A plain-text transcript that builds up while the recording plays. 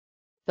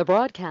The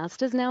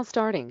broadcast is now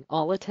starting.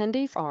 All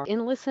attendees are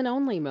in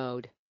listen-only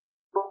mode.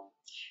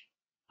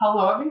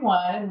 Hello,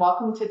 everyone, and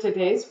welcome to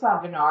today's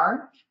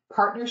webinar,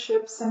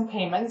 Partnerships and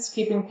Payments,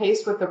 Keeping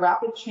Pace with the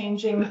Rapid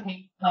Changing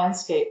Payment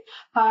Landscape.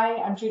 Hi,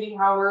 I'm Judy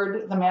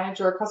Howard, the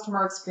Manager of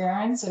Customer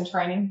Experience and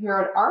Training here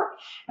at ARC,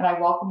 and I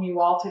welcome you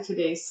all to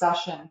today's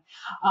session.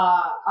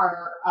 I'm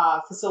your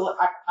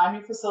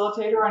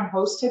facilitator and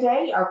host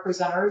today. Our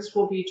presenters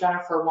will be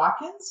Jennifer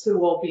Watkins, who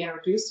will be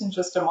introduced in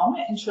just a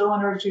moment, and she'll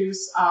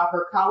introduce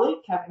her colleague,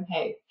 Kevin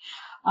Haag.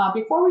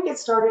 Before we get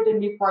started and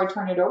before I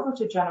turn it over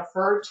to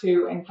Jennifer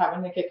and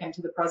Kevin to kick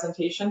into the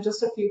presentation,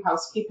 just a few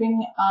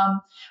housekeeping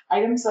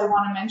items I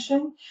want to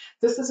mention.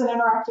 This is an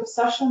interactive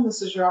session.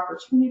 This is your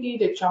opportunity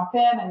to jump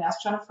in and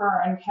ask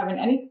Jennifer and Kevin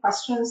any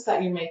questions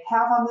that you may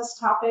have on this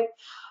topic.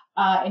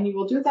 And you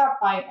will do that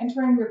by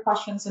entering your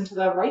questions into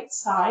the right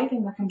side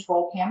in the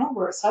control panel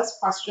where it says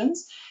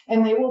questions,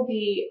 and they will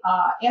be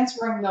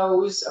answering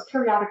those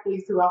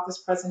periodically throughout this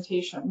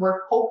presentation.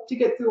 We're hoping to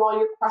get through all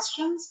your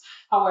questions.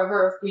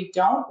 However, if we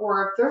don't,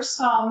 or if there's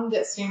some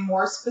that seem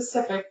more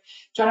specific,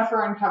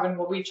 Jennifer and Kevin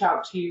will reach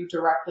out to you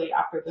directly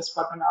after this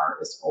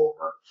webinar is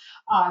over.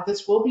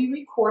 This will be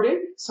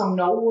recorded, so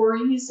no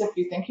worries. If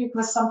you think you've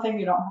missed something,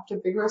 you don't have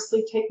to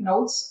vigorously take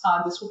notes.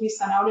 This will be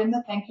sent out in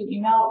the thank you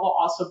email. It will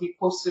also be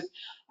posted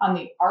on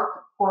the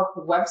ARC Corp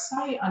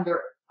website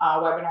under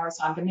webinars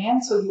on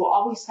demand, so you will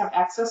always have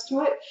access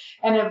to it.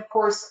 And of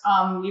course,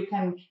 you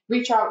can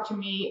reach out to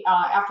me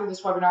after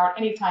this webinar at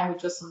any time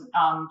with just some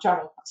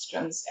general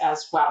questions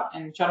as well.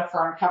 And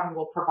Jennifer and Kevin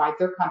will provide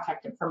their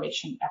contact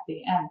information at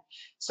the end.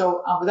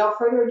 So without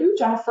further ado,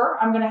 Jennifer,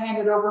 I'm going to hand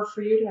it over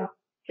for you to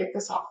kick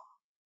this off.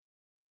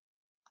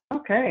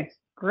 Okay,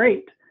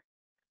 great.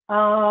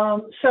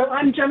 So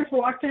I'm Jennifer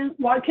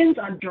Watkins.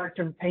 I'm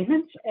Director of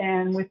Payments,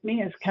 and with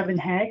me is Kevin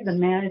Haag, the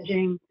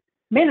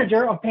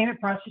Manager of Payment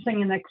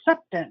Processing and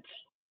Acceptance.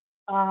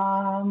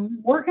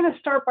 We're going to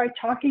start by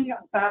talking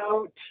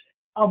about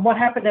what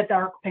happened at the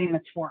ARC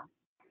Payments Forum.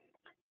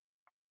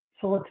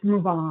 So let's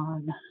move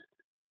on.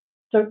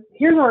 So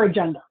here's our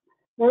agenda.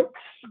 We're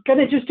going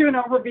to just do an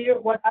overview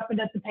of what happened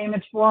at the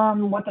Payments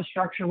Forum, what the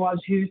structure was,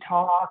 who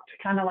talked,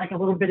 kind of like a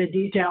little bit of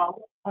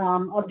detail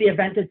of the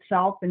event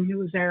itself and who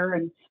was there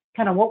and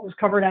kind of what was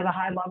covered at a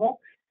high level.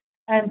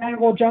 And then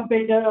we'll jump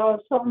into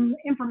some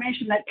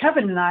information that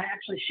Kevin and I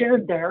actually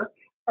shared there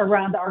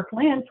around the ARC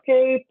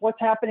landscape, what's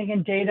happening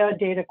in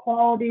data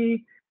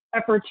quality,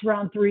 efforts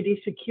around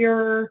 3D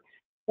Secure.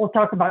 We'll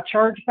talk about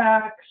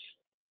chargebacks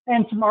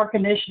and some ARC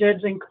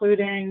initiatives,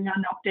 including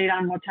an update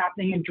on what's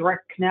happening in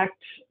Direct Connect,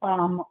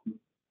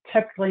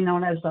 typically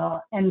known as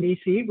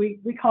NDC.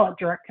 We call it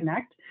Direct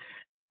Connect.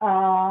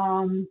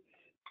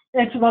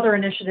 And some other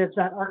initiatives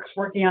that ARC's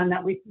working on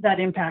that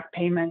impact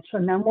payments.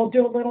 And then we'll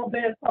do a little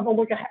bit of a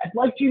look ahead.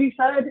 Like Judy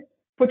said,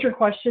 put your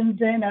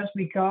questions in as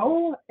we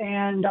go,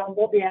 and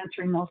we'll be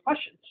answering those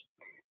questions.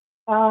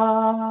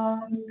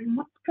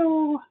 Let's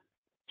go.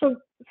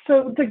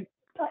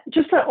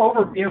 Just an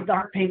overview of the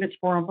ARC Payments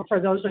Forum, but for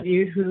those of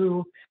you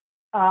who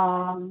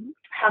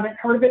haven't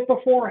heard of it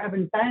before,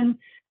 haven't been,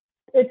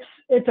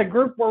 it's a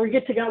group where we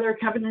get together,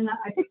 Kevin and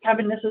I think,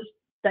 Kevin, this is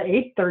the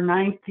 8th or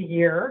 9th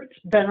year. It's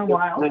been a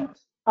while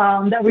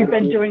that we've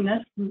been doing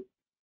this.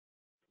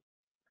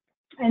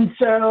 And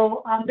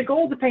so the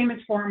goal of the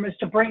Payments Forum is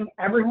to bring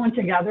everyone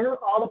together,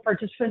 all the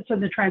participants in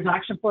the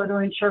transaction flow, to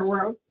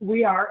ensure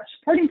we are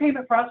supporting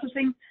payment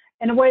processing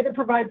in a way that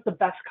provides the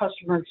best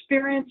customer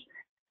experience,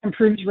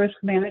 improves risk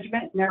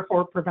management, and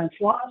therefore prevents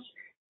loss,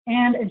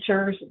 and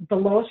ensures the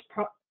lowest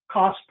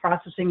cost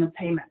processing of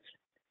payments.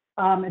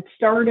 It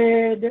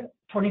started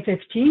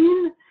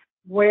 2015,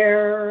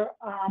 where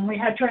we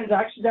had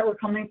transactions that were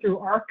coming through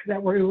ARC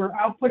that we were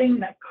outputting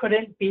that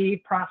couldn't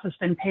be processed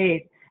and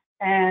paid.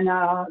 And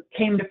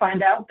came to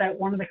find out that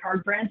one of the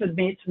card brands had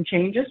made some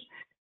changes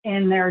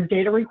in their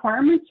data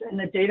requirements, and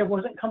the data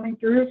wasn't coming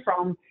through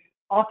from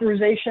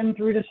authorization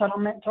through to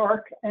settlement to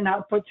ARC and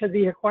output to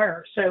the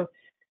acquirer. So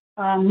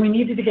we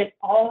needed to get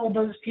all of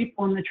those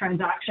people in the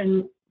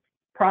transaction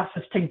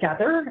process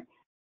together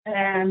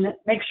and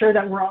make sure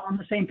that we're all on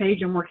the same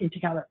page and working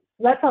together.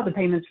 That's how the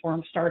Payments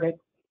Forum started.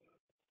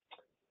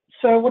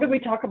 So what did we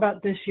talk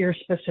about this year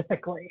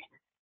specifically?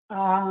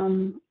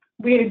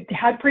 We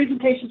had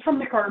presentations from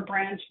the card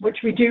brands, which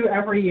we do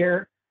every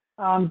year.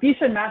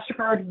 Visa and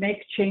MasterCard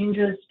make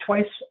changes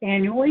twice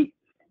annually.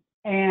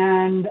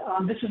 And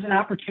this is an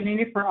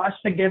opportunity for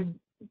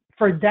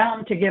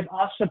them to give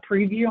us a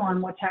preview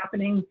on what's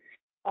happening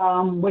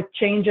with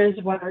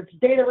changes, whether it's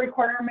data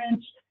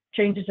requirements,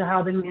 changes to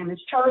how they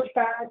manage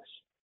chargebacks,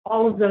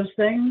 all of those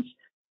things.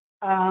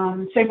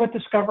 Same with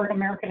Discover and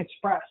American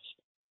Express.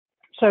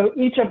 So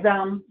each of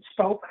them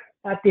spoke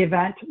at the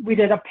event. We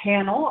did a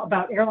panel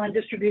about airline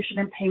distribution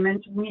and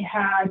payments. We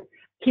had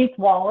Keith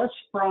Wallace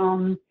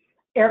from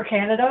Air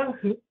Canada,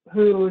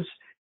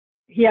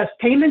 he has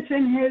payments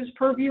in his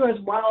purview as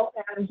well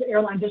as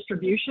airline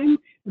distribution,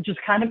 which is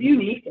kind of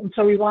unique. And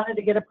so we wanted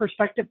to get a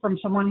perspective from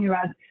someone who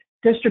has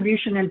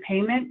distribution and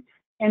payment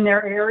in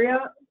their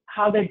area,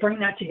 how they bring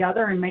that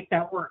together and make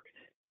that work.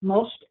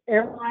 Most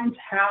airlines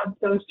have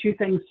those two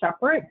things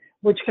separate,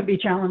 which can be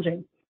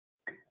challenging.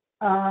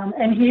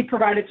 And he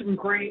provided some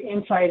great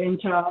insight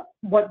into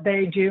what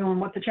they do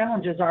and what the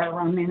challenges are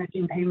around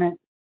managing payment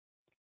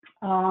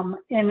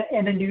in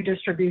a new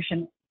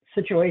distribution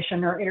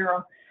situation or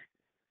era.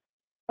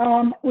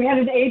 We had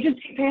an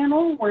agency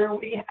panel where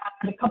we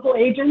had a couple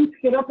agents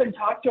get up and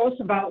talk to us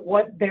about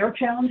what their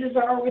challenges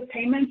are with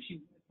payments.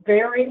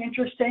 Very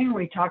interesting.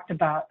 We talked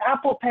about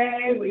Apple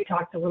Pay. We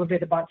talked a little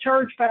bit about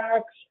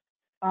chargebacks.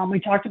 We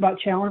talked about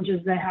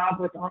challenges they have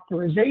with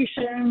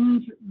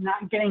authorizations,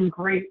 not getting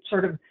great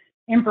sort of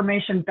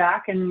information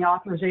back in the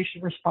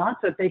authorization response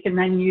that they can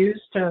then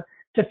use to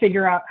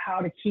figure out how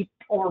to keep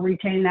or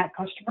retain that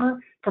customer,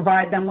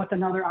 provide them with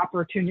another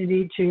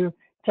opportunity to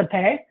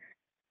pay.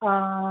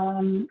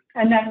 And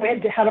then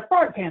we had a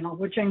fraud panel,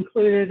 which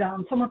included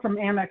someone from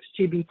Amex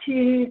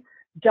GBT,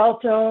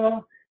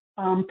 Delta,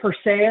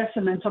 Perseus,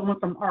 and then someone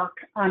from ARC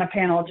on a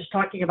panel just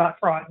talking about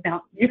fraud.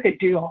 Now, you could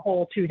do a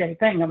whole 2-day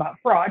thing about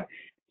fraud.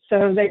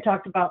 So they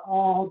talked about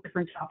all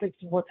different topics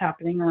of what's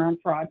happening around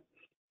fraud.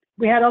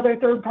 We had other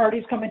third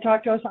parties come and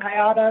talk to us.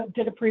 IATA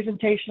did a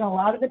presentation. A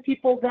lot of the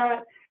people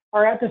that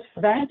are at this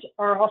event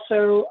are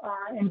also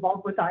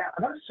involved with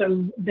IATA.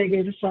 So they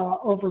gave us an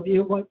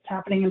overview of what's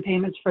happening in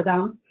payments for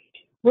them.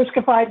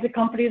 Riskified is a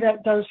company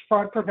that does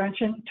fraud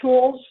prevention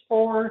tools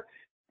for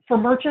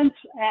merchants,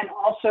 and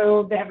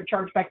also they have a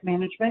chargeback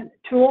management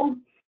tool.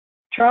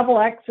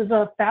 TravelX is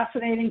a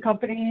fascinating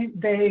company.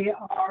 They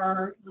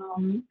are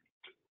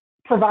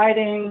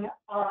providing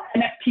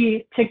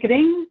NFT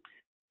ticketing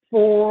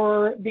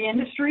for the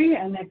industry,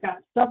 and they've got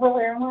several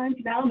airlines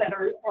now that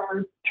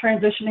are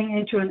transitioning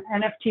into an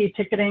NFT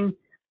ticketing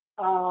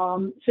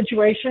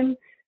situation.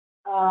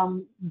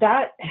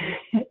 That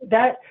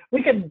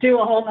we could do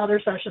a whole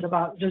nother session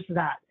about just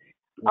that.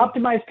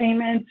 Optimized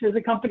Payments is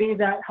a company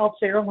that helps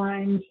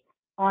airlines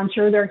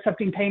ensure they're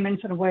accepting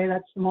payments in a way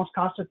that's the most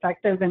cost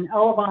effective, and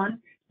Elevate,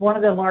 one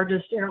of the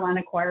largest airline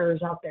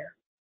acquirers out there.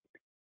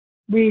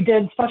 We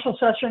did special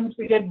sessions.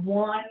 We did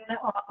one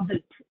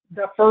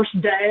the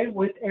first day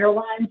with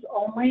airlines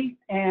only,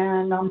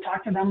 and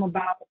talked to them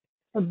about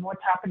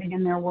what's happening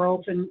in their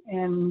worlds,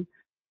 and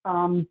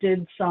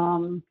did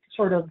some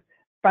sort of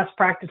best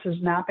practices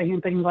mapping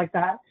and things like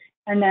that.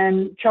 And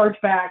then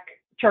chargebacks.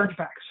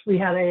 We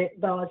had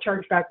the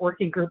chargeback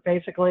working group,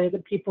 basically the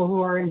people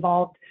who are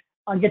involved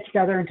get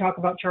together and talk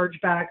about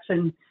chargebacks.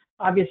 And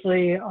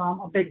obviously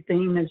a big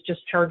theme is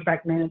just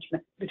chargeback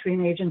management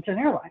between agents and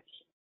airlines.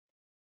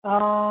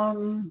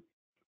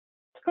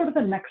 Let's go to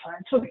the next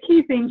slide. So the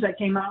key themes that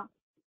came out,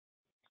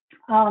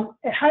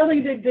 it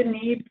highlighted the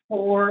need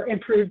for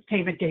improved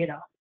payment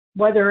data,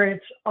 whether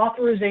it's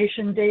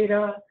authorization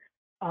data,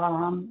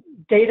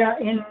 data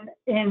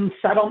in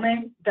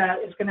settlement that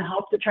is going to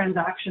help the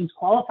transactions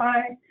qualify,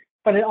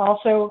 but it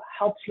also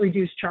helps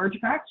reduce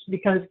chargebacks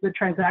because the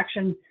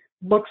transaction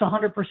looks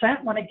 100%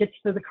 when it gets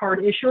to the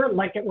card issuer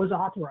like it was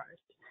authorized.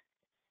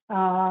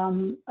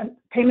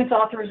 Payments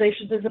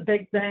authorizations is a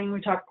big thing.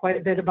 We talked quite a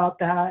bit about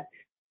that.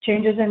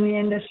 Changes in the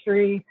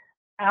industry.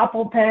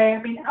 Apple Pay.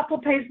 I mean, Apple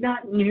Pay is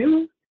not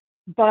new,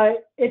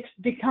 but it's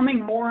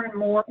becoming more and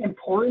more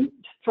important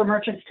for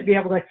merchants to be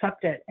able to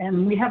accept it.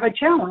 And we have a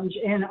challenge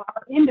in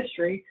our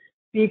industry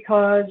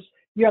because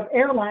you have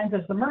airlines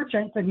as the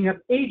merchants and you have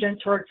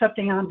agents who are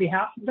accepting on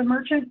behalf of the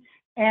merchant.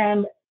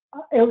 And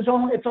it's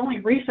only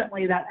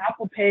recently that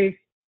Apple Pay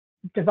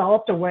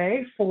developed a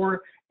way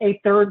for a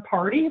third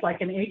party,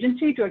 like an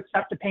agency, to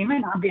accept a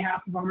payment on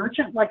behalf of a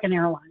merchant, like an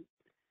airline.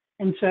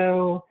 And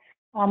so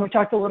we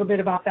talked a little bit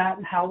about that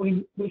and how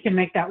we can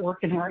make that work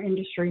in our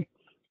industry.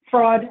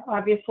 Fraud,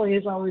 obviously,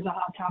 is always a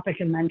hot topic,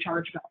 and then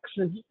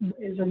chargebacks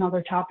is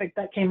another topic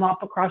that came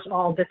up across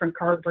all different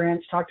card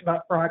brands, talked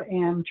about fraud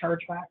and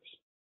chargebacks.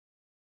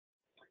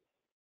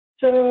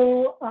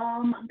 So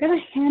I'm going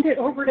to hand it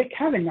over to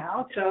Kevin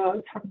now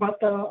to talk about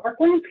the ARC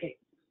landscape.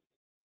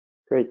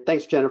 Great,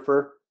 thanks,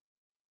 Jennifer.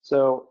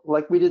 So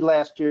like we did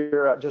last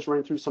year, just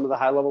running through some of the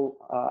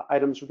high-level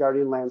items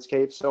regarding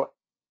landscape. So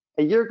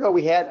a year ago,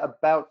 we had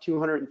about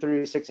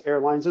 236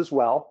 airlines as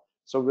well.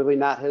 So really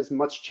not as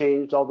much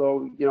changed,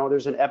 although, you know,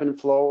 there's an ebb and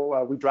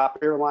flow. We drop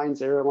airlines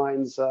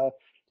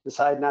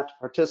decide not to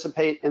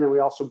participate, and then we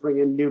also bring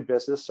in new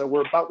business. So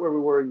we're about where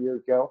we were a year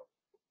ago.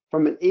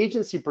 From an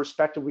agency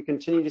perspective, we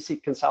continue to see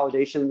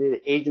consolidation in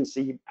the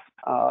agency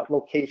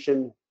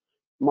location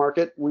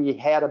market. We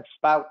had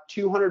about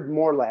 200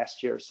 more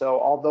last year.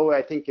 So although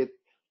I think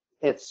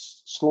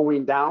it's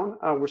slowing down,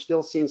 we're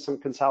still seeing some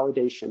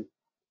consolidation.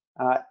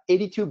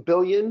 82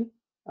 billion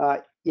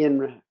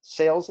in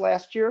sales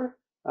last year,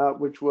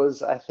 which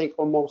was, I think,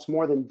 almost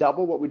more than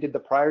double what we did the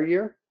prior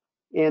year.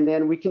 And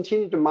then we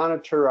continue to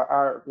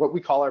monitor what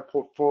we call our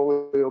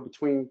portfolio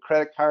between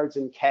credit cards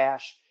and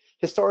cash.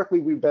 Historically,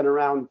 we've been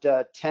around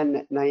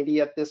 1090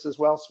 at this as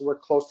well, so we're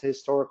close to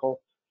historical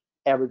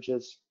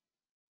averages.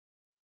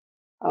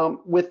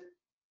 With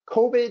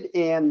COVID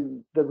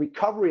and the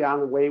recovery on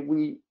the way,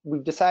 we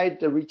decided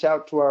to reach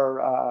out to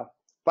our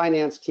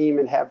finance team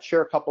and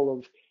share a couple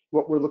of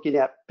what we're looking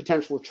at,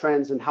 potential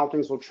trends and how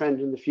things will trend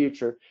in the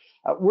future.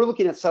 We're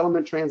looking at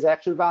settlement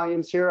transaction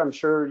volumes here. I'm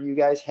sure you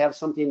guys have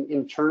something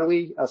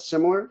internally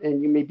similar,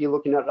 and you may be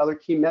looking at other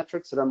key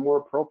metrics that are more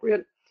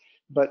appropriate.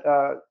 But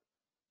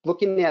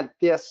looking at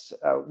this,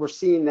 we're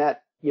seeing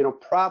that, you know,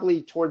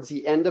 probably towards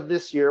the end of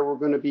this year, we're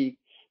going to be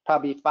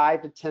probably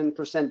 5 to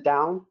 10%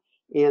 down.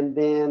 And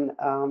then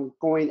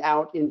going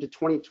out into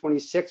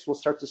 2026, we'll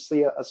start to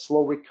see a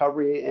slow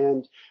recovery.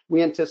 And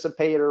we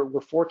anticipate, or we're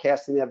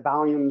forecasting, that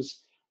volumes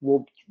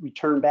will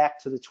return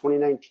back to the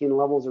 2019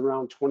 levels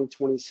around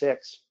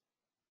 2026.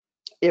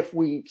 If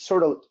we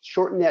sort of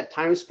shorten that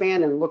time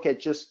span and look at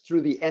just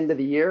through the end of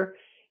the year,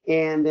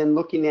 and then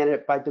looking at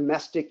it by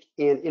domestic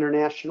and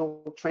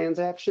international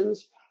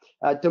transactions,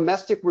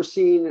 domestic, we're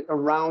seeing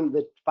around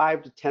the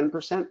 5 to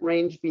 10%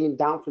 range being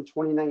down from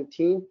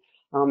 2019.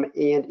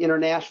 And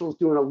international is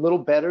doing a little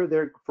better.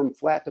 They're from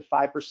flat to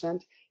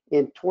 5%.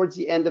 And towards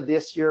the end of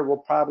this year, we'll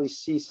probably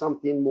see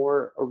something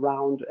more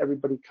around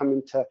everybody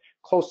coming to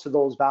close to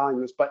those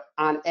volumes. But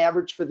on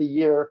average for the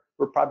year,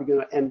 we're probably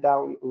going to end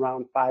down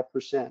around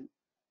 5%.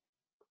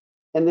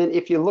 And then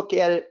if you look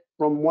at it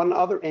from one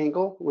other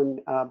angle, when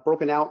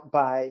broken out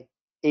by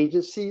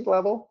agency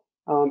level,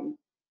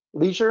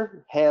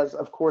 leisure has,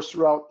 of course,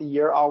 throughout the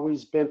year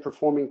always been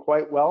performing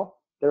quite well.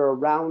 They're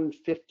around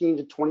 15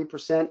 to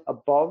 20%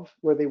 above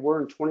where they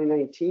were in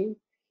 2019.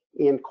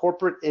 And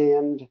corporate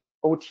and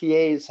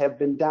OTAs have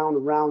been down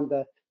around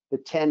the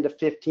 10 to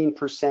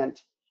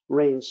 15%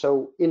 range.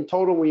 So in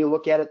total, when you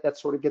look at it, that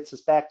sort of gets us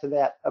back to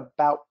that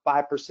about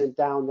 5%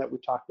 down that we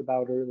talked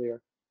about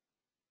earlier.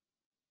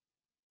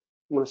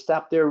 I'm going to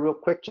stop there real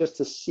quick just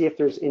to see if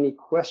there's any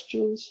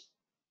questions.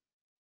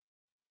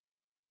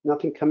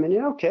 Nothing coming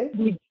in. Okay.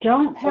 We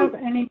don't have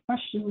any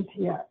questions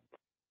yet.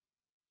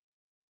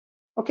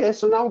 Okay,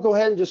 so now we'll go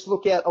ahead and just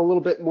look at a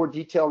little bit more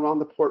detail around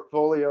the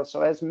portfolio.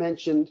 So as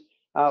mentioned,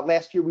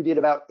 last year we did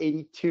about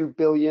 82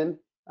 billion,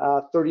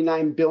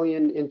 39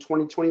 billion in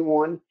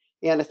 2021.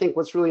 And I think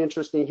what's really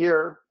interesting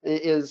here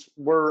is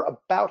we're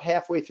about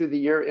halfway through the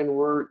year and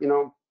we're, you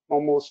know,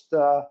 almost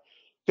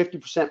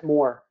 50%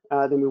 more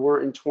than we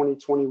were in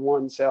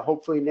 2021. So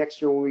hopefully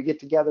next year when we get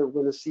together,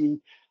 we're going to see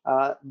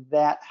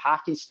that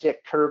hockey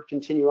stick curve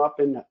continue up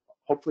and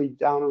hopefully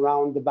down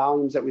around the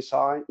volumes that we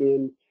saw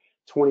in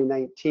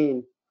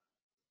 2019.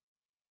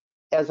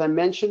 As I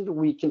mentioned,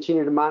 we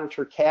continue to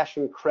monitor cash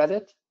and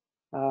credit,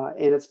 and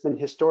it's been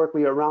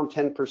historically around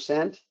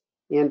 10%.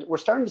 And we're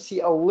starting to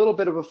see a little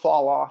bit of a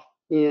fall off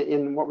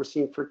in what we're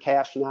seeing for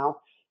cash now.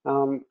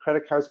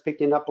 Credit cards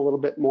picking up a little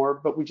bit more,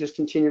 but we just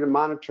continue to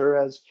monitor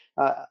as,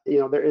 you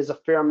know, there is a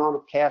fair amount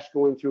of cash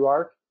going through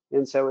ARC,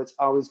 and so it's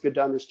always good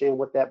to understand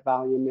what that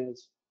volume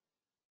is.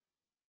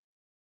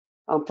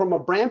 From a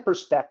brand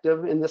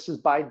perspective, and this is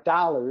by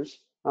dollars,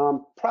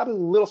 probably a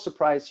little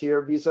surprise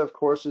here. Visa, of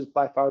course, is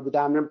by far the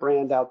dominant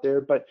brand out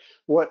there. But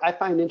what I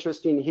find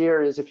interesting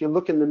here is if you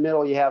look in the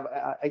middle, you have,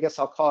 I guess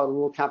I'll call it a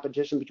little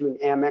competition between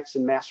Amex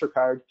and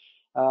MasterCard.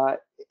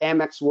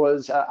 Amex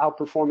was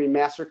outperforming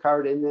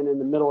MasterCard, and then in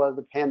the middle of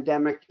the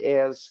pandemic,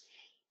 as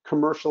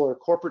commercial or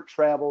corporate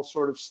travel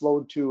sort of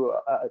slowed to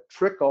a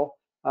trickle,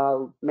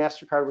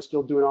 MasterCard was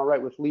still doing all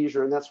right with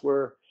leisure, and that's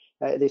where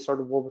they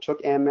sort of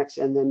overtook Amex.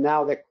 And then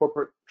now that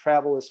corporate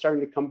travel is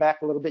starting to come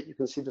back a little bit, you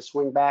can see the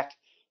swing back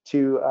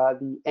to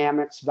the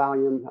Amex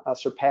volume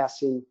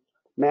surpassing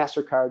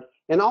MasterCard.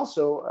 And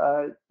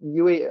also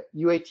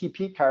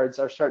UATP cards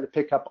are starting to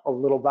pick up a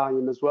little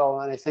volume as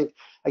well. And I think,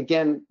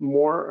 again,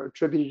 more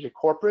attributed to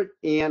corporate,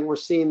 and we're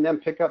seeing them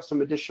pick up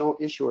some additional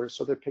issuers.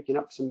 So they're picking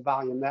up some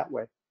volume that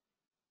way.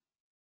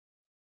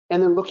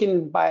 And then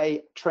looking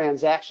by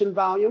transaction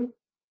volume,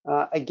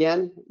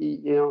 again,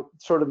 you know,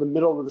 sort of the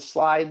middle of the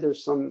slide,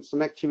 there's some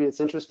activity that's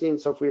interesting.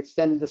 So if we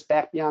extended this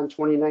back beyond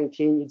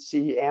 2019, you'd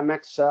see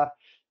Amex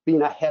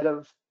being ahead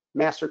of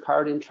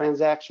MasterCard in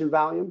transaction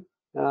volume.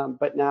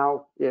 But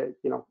now, you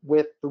know,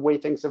 with the way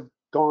things have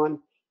gone,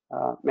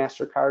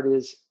 MasterCard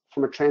is,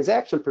 from a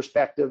transaction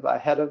perspective,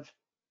 ahead of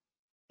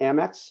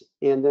Amex.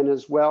 And then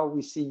as well,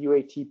 we see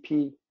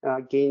UATP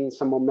gaining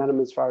some momentum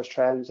as far as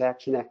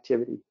transaction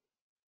activity.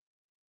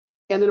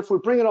 And then if we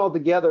bring it all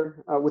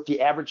together with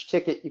the average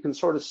ticket, you can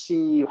sort of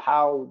see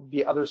how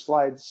the other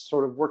slides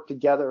sort of work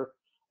together.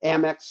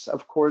 Amex,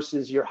 of course,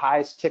 is your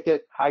highest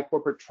ticket, high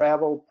corporate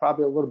travel,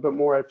 probably a little bit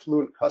more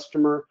affluent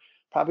customer,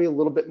 probably a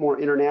little bit more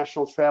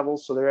international travel.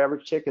 So their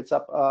average ticket's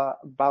up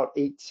about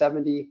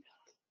 $870.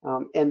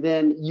 And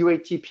then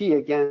UATP,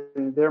 again,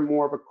 they're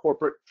more of a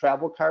corporate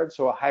travel card,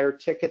 so a higher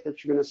ticket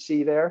that you're going to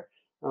see there.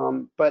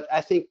 But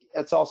I think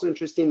it's also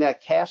interesting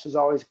that cash has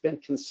always been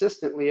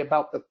consistently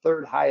about the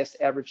third highest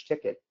average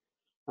ticket.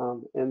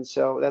 And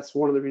so that's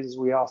one of the reasons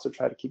we also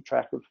try to keep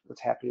track of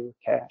what's happening with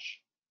cash.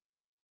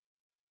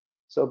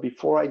 So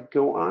before I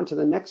go on to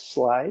the next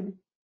slide,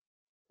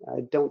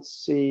 I don't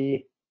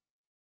see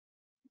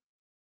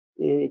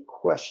any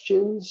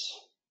questions.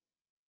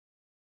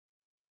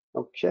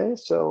 Okay,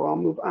 so I'll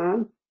move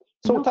on.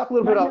 So we'll talk a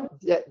little bit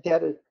about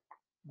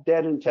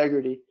data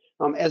integrity.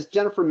 As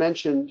Jennifer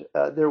mentioned,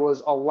 there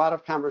was a lot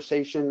of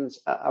conversations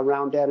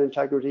around data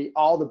integrity.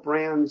 All the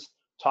brands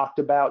talked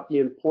about the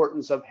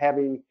importance of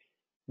having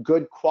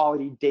good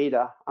quality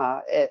data.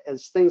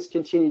 As things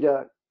continue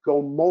to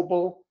go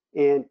mobile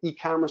and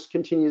e-commerce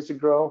continues to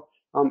grow,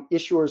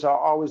 issuers are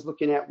always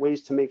looking at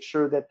ways to make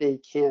sure that they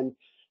can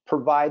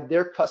provide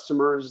their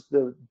customers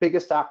the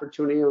biggest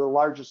opportunity or the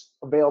largest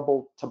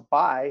available to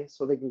buy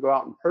so they can go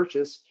out and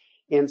purchase.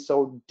 And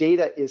so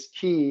data is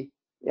key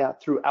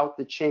throughout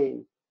the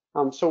chain.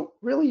 So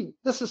really,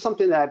 this is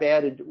something that I've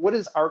added. What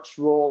is ARC's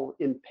role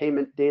in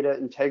payment data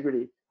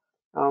integrity?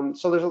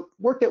 So there's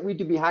work that we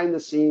do behind the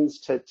scenes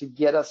to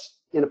get us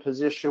in a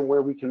position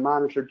where we can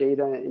monitor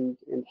data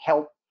and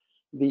help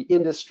the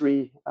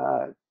industry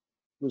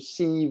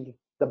receive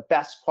the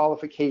best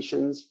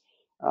qualifications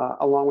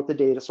along with the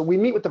data. So we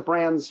meet with the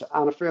brands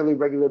on a fairly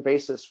regular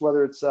basis,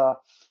 whether it's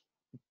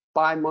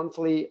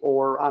bi-monthly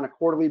or on a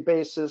quarterly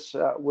basis.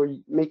 We're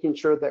making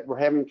sure that we're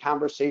having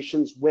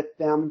conversations with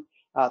them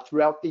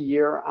throughout the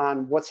year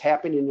on what's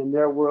happening in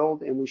their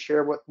world, and we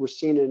share what we're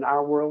seeing in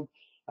our world.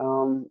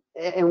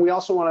 And we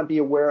also want to be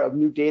aware of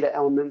new data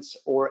elements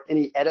or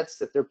any edits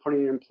that they're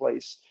putting in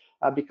place,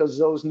 because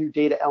those new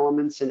data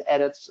elements and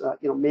edits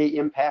may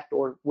impact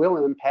or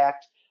will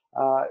impact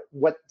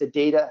what the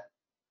data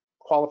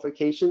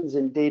qualifications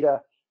and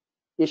data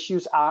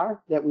issues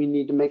are that we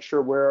need to make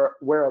sure we're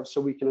aware of, so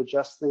we can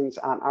adjust things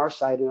on our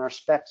side in our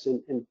specs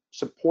and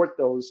support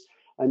those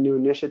new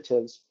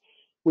initiatives.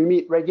 We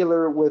meet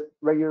regularly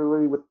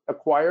with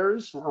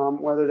acquirers,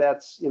 whether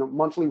that's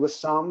monthly with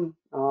some,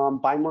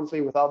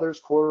 bi-monthly with others,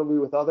 quarterly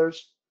with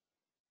others.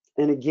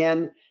 And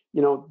again,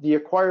 the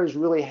acquirers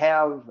really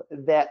have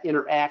that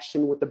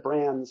interaction with the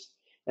brands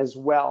as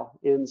well.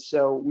 And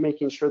so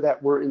making sure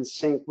that we're in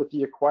sync with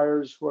the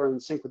acquirers who are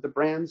in sync with the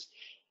brands,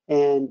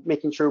 and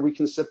making sure we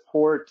can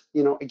support,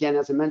 again,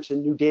 as I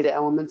mentioned, new data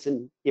elements,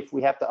 and if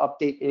we have to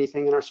update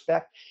anything in our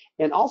spec.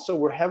 And also,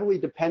 we're heavily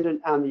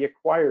dependent on the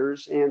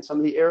acquirers and some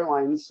of the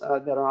airlines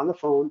that are on the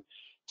phone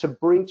to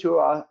bring to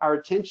our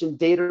attention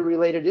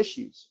data-related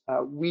issues.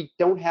 We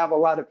don't have a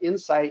lot of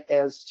insight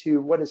as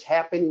to what is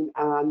happening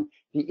on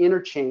the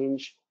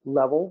interchange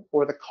level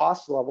or the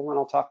cost level, and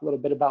I'll talk a little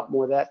bit about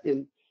more of that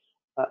in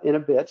a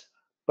bit.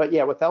 But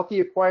yeah, without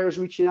the acquirers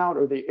reaching out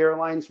or the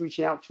airlines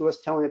reaching out to us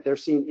telling that they're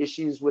seeing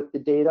issues with the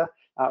data,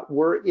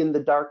 we're in the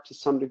dark to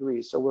some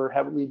degree. So we're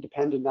heavily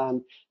dependent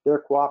on their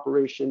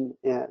cooperation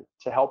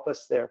to help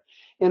us there.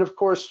 And of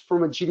course,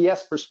 from a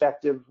GDS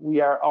perspective,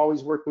 we are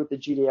always working with the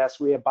GDS.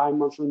 We have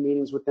bi-monthly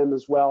meetings with them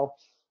as well,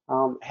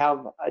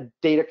 have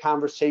data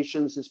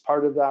conversations as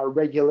part of our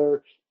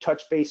regular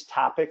touch-base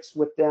topics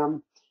with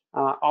them.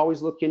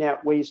 Always looking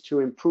at ways to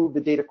improve the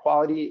data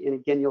quality. And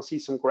again, you'll see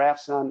some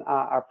graphs on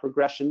our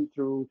progression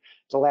through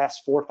the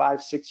last 4,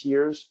 5, 6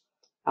 years.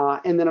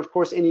 And then, of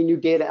course, any new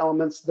data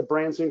elements the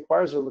brands and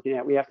acquirers are looking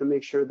at, we have to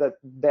make sure that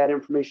that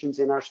information's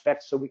in our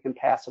specs so we can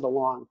pass it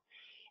along.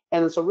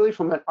 And so really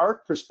from an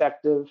ARC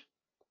perspective,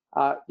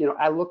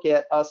 I look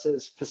at us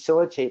as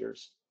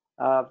facilitators,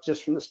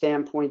 just from the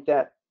standpoint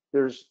that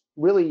there's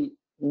really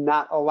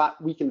not a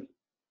lot we can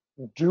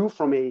do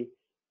from a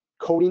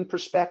coding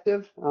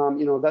perspective.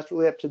 That's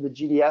really up to the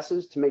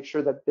GDSs to make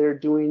sure that they're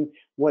doing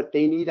what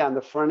they need on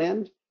the front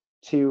end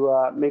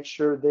to make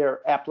sure their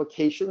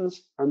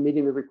applications are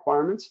meeting the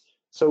requirements.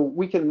 So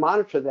we can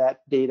monitor that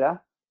data.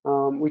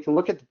 We can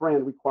look at the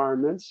brand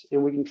requirements,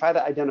 and we can try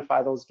to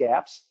identify those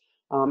gaps.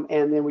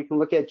 And then we can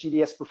look at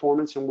GDS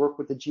performance and work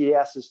with the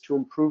GDSs to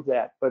improve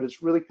that. But it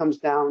really comes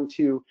down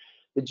to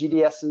the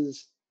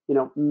GDSs,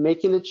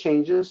 making the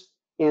changes.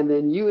 And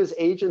then you as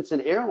agents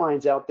and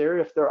airlines out there,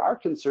 if there are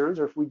concerns,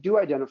 or if we do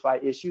identify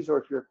issues, or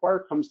if your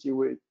acquirer comes to you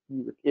with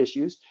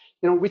issues,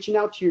 reaching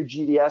out to your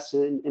GDS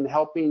and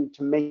helping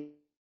to make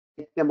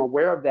them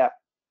aware of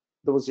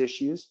those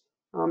issues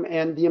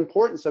and the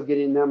importance of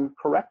getting them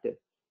corrected.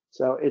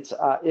 So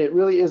it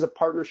really is a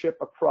partnership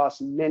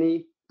across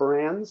many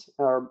brands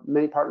or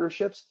many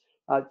partnerships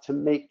to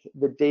make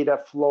the data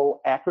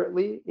flow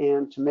accurately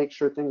and to make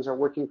sure things are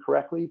working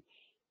correctly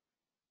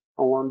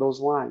along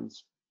those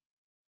lines.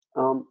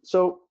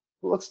 So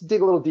let's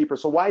dig a little deeper.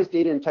 So why is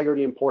data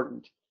integrity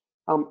important?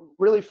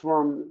 Really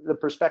from the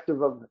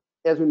perspective of,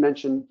 as we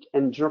mentioned,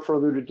 and Jennifer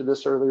alluded to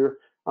this earlier,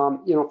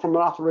 from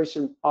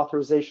an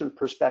authorization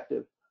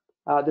perspective,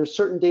 there's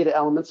certain data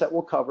elements that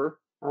we'll cover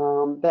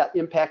that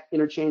impact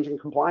interchange and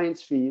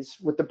compliance fees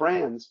with the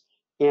brands.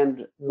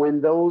 And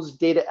when those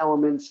data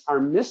elements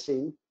are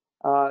missing,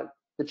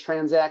 the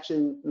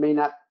transaction may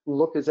not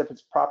look as if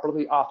it's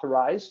properly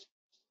authorized,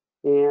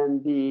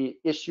 and the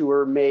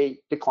issuer may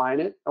decline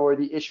it, or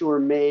the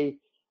issuer may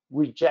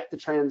reject the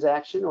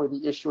transaction, or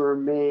the issuer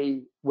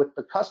may, with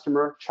the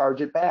customer, charge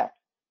it back.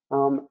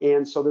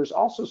 And so there's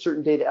also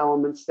certain data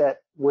elements that,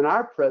 when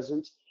are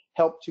present,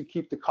 help to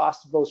keep the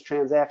cost of those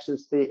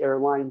transactions to the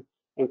airline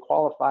and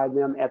qualify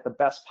them at the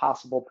best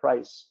possible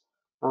price.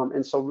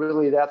 And so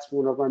really that's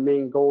one of our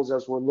main goals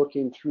as we're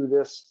looking through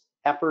this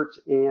effort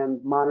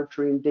and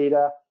monitoring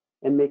data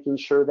and making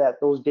sure that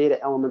those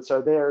data elements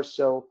are there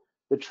so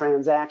the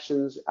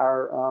transactions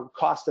are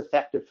cost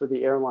effective for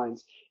the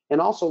airlines.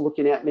 And also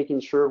looking at making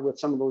sure with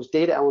some of those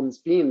data elements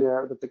being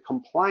there that the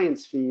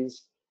compliance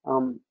fees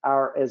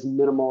are as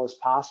minimal as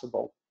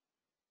possible.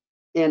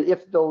 And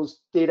if those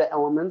data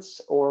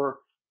elements or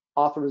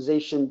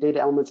authorization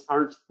data elements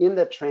aren't in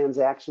the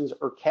transactions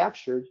or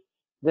captured,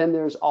 then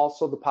there's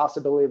also the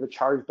possibility of a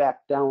chargeback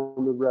down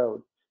the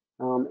road.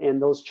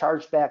 And those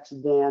chargebacks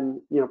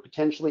then,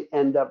 potentially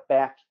end up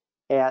back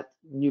at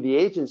you, the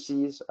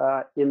agencies,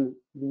 in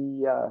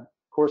the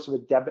course of a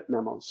debit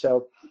memo.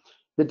 So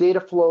the data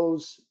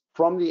flows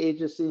from the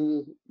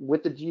agency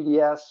with the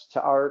GDS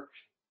to ARC,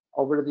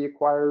 over to the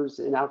acquirers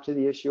and out to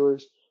the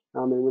issuers.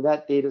 And when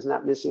that data is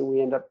not missing,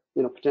 we end up,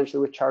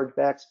 potentially with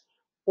chargebacks.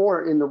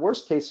 Or in the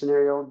worst case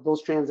scenario,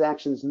 those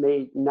transactions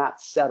may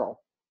not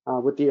settle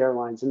with the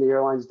airlines, and the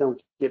airlines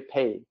don't get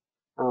paid.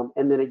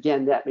 And then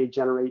again, that may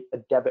generate a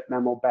debit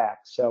memo back.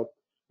 So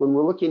when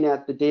we're looking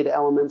at the data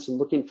elements and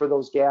looking for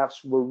those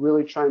gaps, we're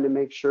really trying to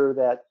make sure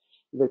that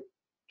the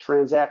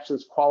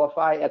transactions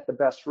qualify at the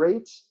best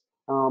rates.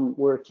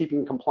 We're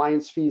keeping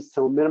compliance fees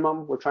to a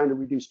minimum. We're trying to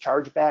reduce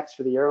chargebacks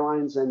for the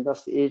airlines and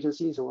thus the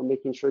agencies, and we're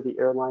making sure the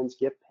airlines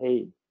get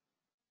paid.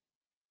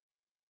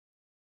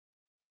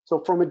 So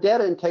from a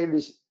data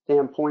integrity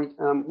standpoint,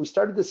 we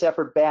started this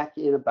effort back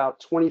in about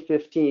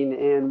 2015,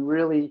 and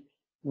really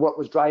what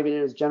was driving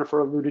it, as Jennifer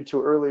alluded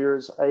to earlier,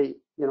 is a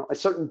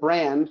certain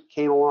brand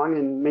came along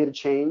and made a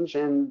change,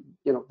 and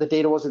the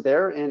data wasn't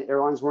there and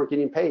airlines weren't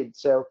getting paid.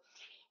 So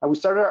we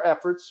started our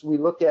efforts. We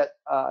looked at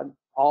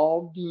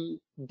all the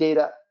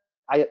data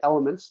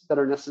elements that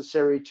are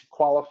necessary to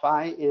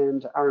qualify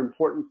and are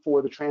important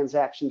for the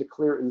transaction to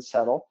clear and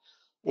settle,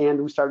 and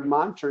we started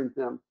monitoring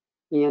them.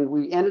 And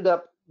we ended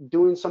up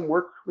doing some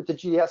work with the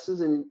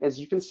GDSs, and as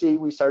you can see,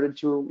 we started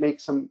to make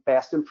some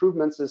vast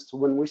improvements as to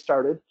when we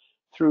started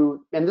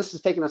through, and this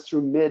has taken us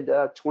through mid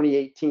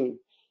 2018.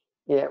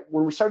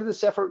 When we started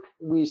this effort,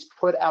 we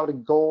put out a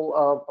goal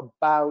of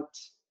about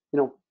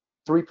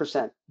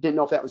 3%. Didn't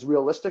know if that was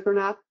realistic or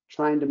not,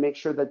 trying to make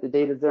sure that the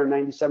data is there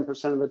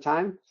 97% of the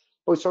time,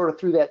 but we sort of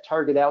threw that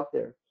target out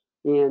there.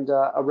 And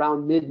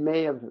around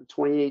mid-May of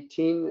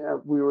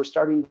 2018, we were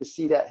starting to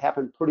see that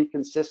happen pretty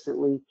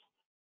consistently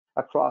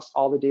across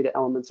all the data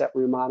elements that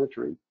we were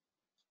monitoring.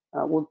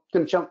 We're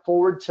going to jump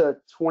forward to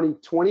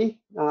 2020.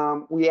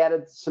 We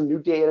added some new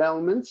data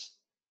elements.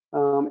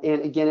 And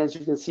again, as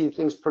you can see,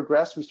 things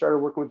progressed. We started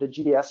working with the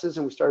GDSs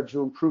and we started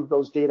to improve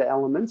those data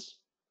elements.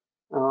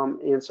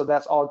 And so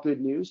that's all good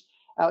news.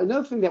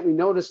 Another thing that we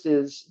noticed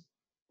is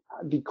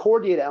the core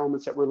data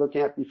elements that we're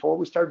looking at before,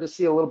 we started to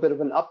see a little bit of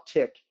an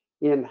uptick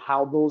in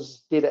how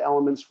those data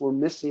elements were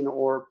missing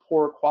or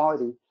poor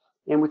quality.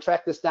 And we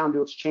tracked this down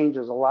to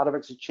exchanges. A lot of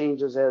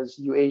exchanges, as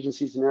you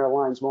agencies and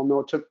airlines well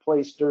know, took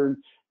place during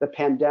the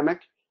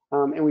pandemic.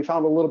 And we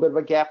found a little bit of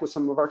a gap with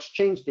some of our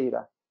exchange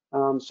data.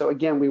 So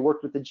again, we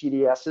worked with the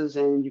GDSs,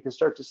 and you can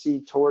start to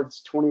see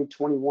towards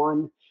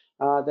 2021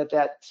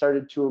 that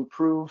started to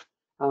improve.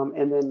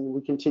 And then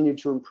we continued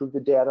to improve the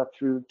data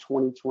through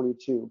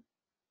 2022.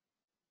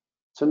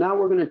 So now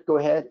we're going to go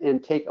ahead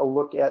and take a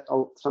look at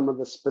some of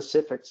the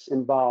specifics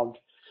involved.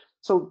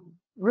 So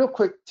real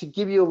quick, to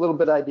give you a little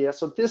bit of idea,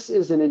 so this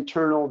is an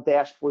internal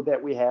dashboard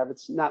that we have.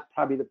 It's not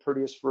probably the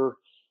prettiest for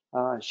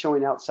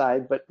showing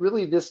outside, but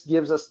really this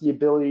gives us the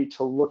ability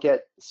to look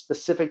at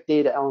specific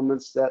data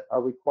elements that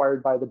are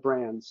required by the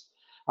brands.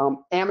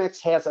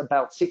 Amex has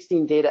about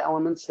 16 data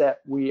elements that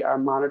we are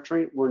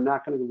monitoring. We're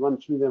not going to run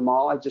through them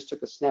all. I just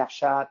took a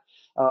snapshot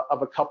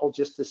of a couple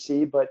just to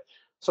see. But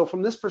so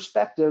from this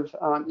perspective,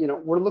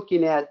 we're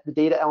looking at the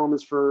data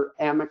elements for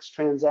Amex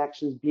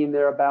transactions being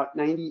there about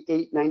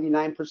 98,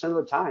 99% of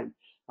the time,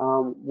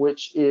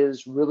 which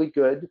is really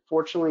good.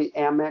 Fortunately,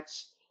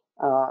 Amex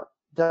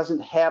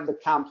doesn't have the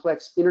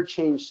complex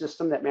interchange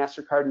system that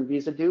MasterCard and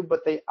Visa do,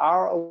 but they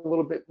are a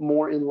little bit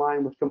more in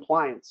line with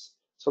compliance.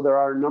 So there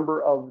are a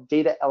number of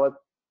data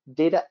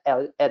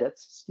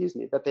edits,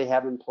 that they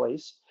have in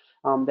place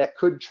that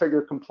could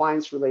trigger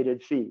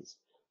compliance-related fees.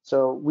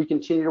 So we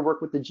continue to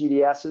work with the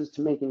GDSs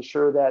to making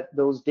sure that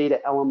those data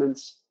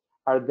elements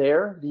are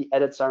there, the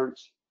edits aren't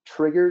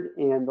triggered,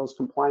 and those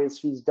compliance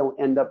fees don't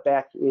end up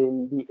back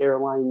in the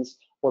airlines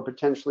or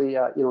potentially,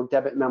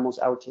 debit memos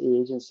out to the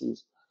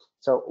agencies.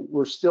 So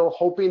we're still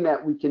hoping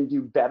that we can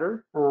do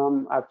better.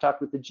 I've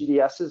talked with the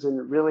GDSs,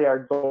 and really our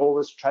goal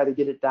is to try to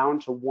get it down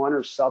to 1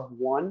 or sub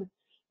 1.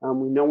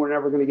 We know we're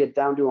never going to get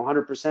down to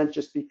 100%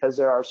 just because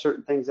there are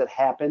certain things that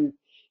happen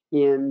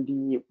in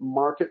the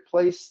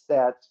marketplace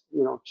that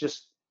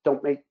just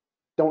don't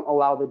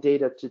allow the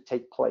data to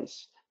take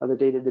place or the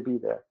data to be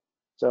there.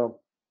 So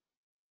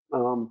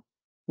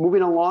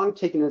moving along,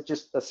 taking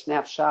just a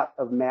snapshot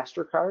of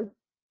MasterCard.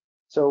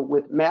 So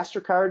with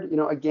MasterCard,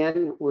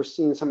 again, we're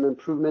seeing some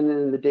improvement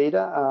in the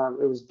data.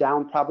 It was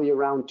down probably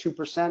around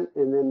 2%,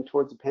 and then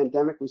towards the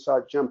pandemic, we saw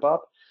it jump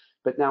up.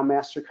 But now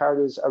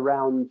MasterCard is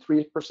around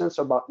 3%,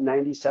 so about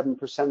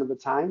 97% of the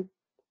time,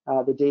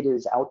 the data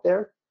is out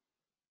there.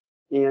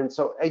 And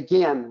so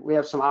again, we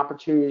have some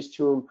opportunities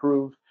to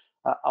improve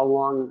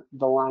along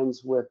the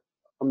lines with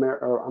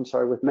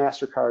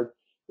MasterCard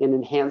in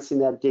enhancing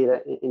that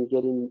data and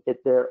getting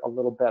it there a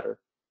little better.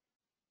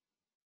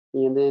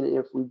 And then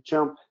if we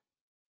jump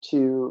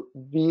to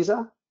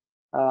Visa,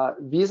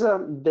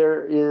 Visa,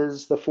 there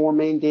is the 4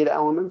 main data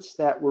elements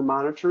that we're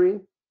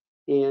monitoring.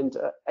 And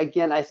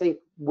again, I think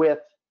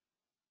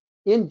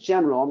in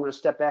general, I'm going to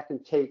step back and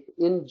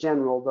in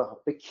general,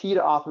 the key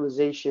to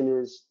authorization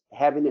is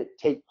having it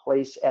take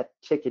place at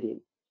ticketing.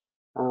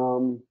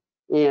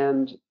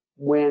 And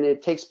when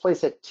it takes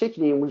place at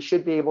ticketing, we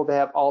should be able to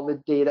have all the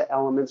data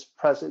elements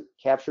present,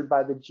 captured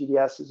by the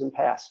GDSs and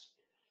passed.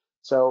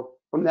 So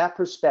from that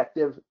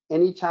perspective,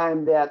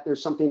 anytime that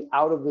there's something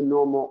out of the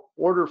normal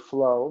order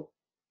flow,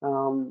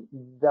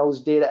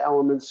 those data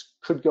elements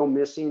could go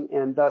missing,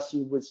 and thus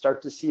you would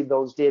start to see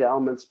those data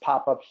elements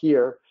pop up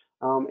here,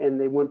 and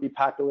they wouldn't be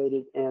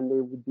populated, and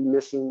they would be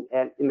missing,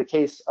 in the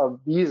case of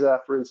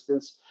Visa, for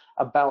instance,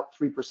 about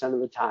 3% of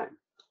the time.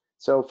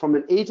 So from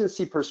an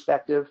agency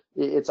perspective,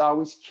 it's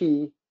always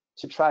key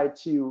to try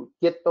to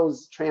get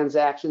those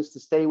transactions to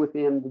stay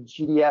within the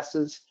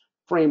GDS's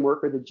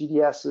framework or the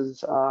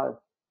GDS's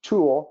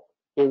tool,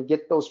 and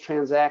get those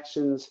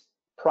transactions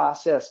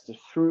processed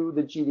through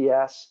the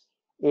GDS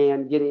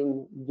and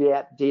getting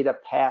that data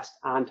passed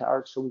onto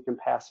ARC so we can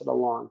pass it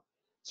along.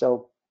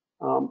 So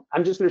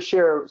I'm just going to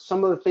share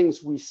some of the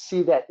things we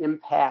see that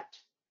impact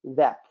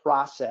that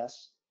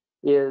process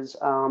is,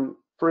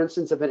 for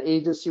instance, if an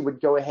agency would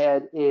go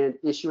ahead and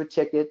issue a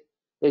ticket,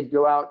 they'd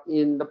go out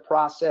in the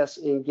process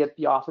and get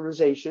the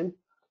authorization,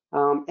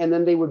 and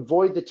then they would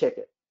void the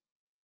ticket.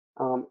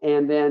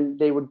 And then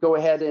they would go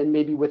ahead and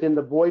maybe within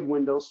the void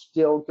window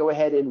still go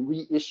ahead and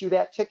reissue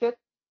that ticket.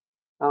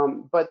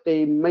 But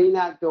they may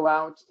not go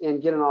out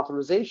and get an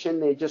authorization.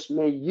 They just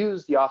may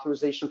use the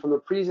authorization from the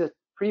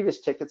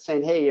previous ticket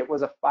saying, hey, it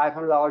was a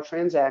 $500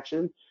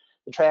 transaction.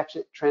 The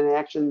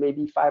transaction may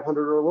be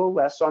 500 or a little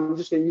less. So I'm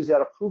just going to use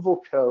that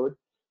approval code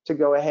to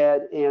go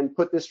ahead and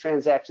put this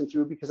transaction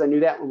through because I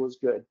knew that one was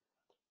good.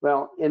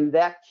 Well, in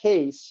that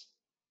case,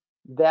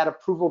 that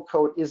approval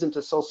code isn't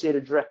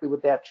associated directly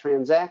with that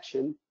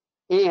transaction,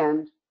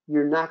 and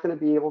you're not going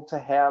to be able to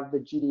have the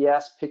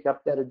GDS pick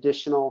up that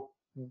additional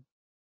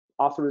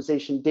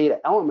authorization data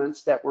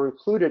elements that were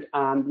included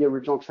on the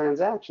original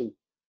transaction.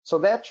 So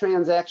that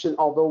transaction,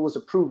 although was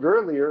approved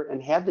earlier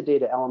and had the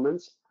data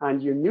elements on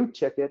your new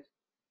ticket,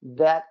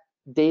 that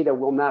data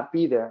will not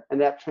be there, and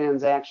that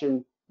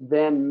transaction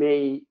then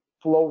may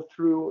flow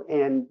through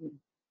and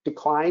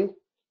decline,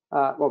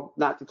 well,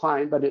 not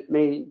decline, but it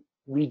may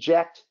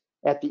reject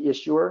at the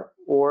issuer,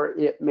 or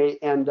it may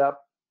end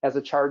up as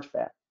a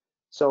chargeback.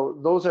 So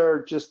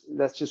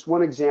that's just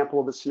one example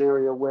of a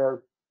scenario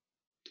where,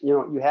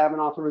 you have an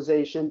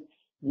authorization,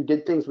 you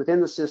did things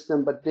within the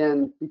system, but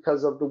then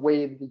because of the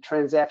way the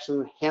transaction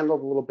was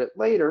handled a little bit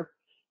later,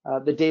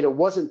 the data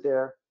wasn't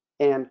there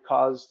and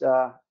caused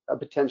a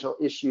potential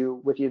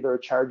issue with either a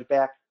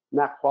chargeback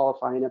not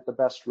qualifying at the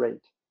best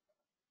rate.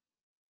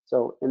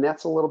 So, and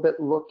that's a little bit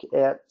look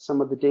at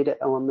some of the data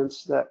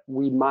elements that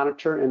we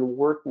monitor and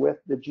work with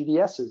the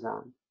GDSs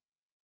on.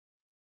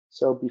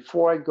 So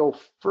before I go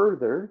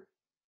further,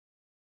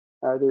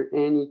 are there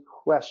any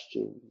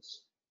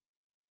questions?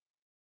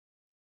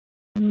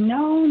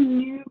 No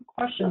new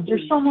questions.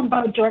 There's someone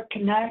about Direct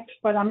Connect,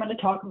 but I'm going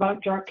to talk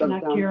about Direct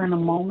Connect here in a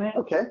moment.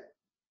 Okay.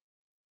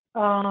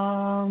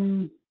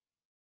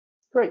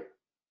 Great.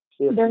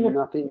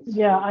 Nothing.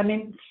 Yeah, I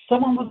mean,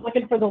 someone was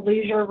looking for the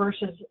leisure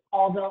versus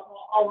all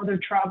other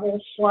travel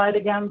slide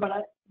again, but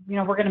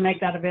we're going to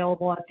make that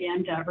available at the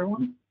end to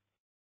everyone.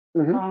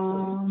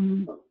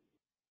 Mm-hmm.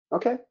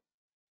 Okay.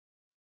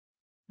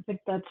 I think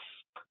that's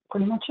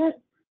pretty much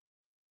it.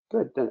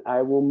 Good. Then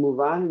I will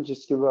move on and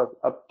just give an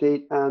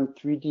update on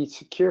 3D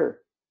Secure.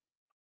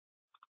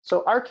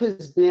 So ARC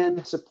has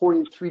been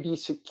supporting 3D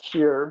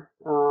Secure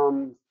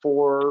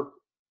for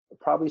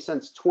probably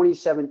since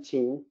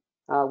 2017.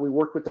 We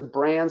worked with the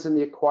brands and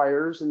the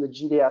acquirers and the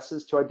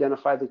GDSs to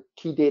identify the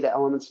key data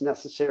elements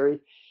necessary,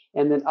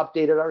 and then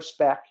updated our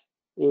spec,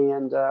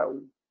 and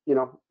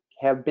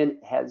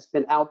has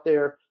been out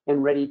there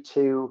and ready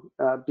to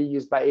be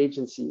used by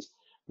agencies.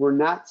 We're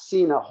not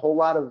seeing a whole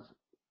lot of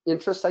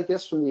interest, I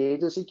guess, from the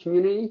agency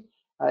community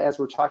as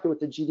we're talking with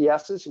the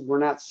GDSs. We're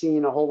not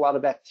seeing a whole lot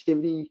of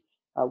activity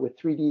with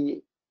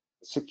 3D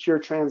Secure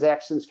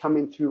transactions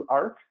coming through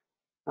ARC.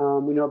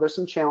 We know there's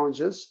some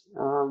challenges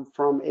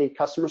from a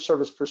customer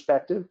service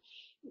perspective,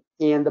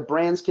 and the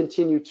brands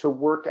continue to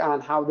work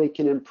on how they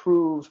can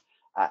improve,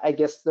 I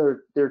guess,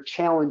 their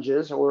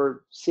challenges,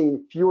 or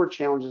seeing fewer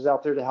challenges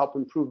out there to help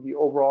improve the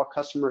overall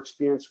customer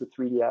experience with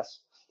 3DS.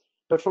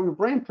 But from a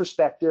brand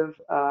perspective,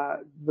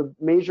 the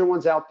major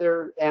ones out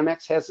there,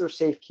 Amex has their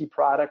SafeKey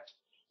product,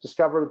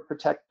 Discover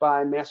Protect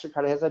by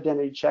MasterCard has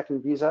Identity Check,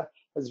 and Visa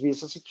has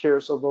Visa Secure.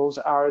 So those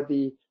are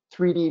the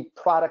 3D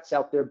products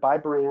out there by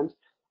brand.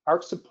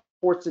 ARC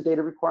supports the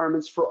data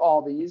requirements for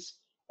all these,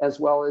 as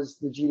well as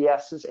the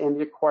GDSs and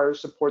the acquirers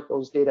support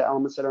those data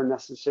elements that are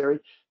necessary.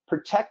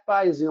 Protect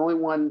by is the only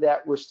one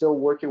that we're still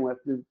working with.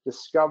 The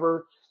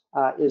Discover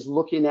is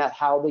looking at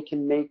how they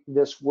can make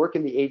this work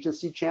in the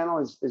agency channel.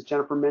 As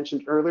Jennifer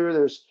mentioned earlier,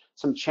 there's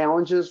some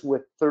challenges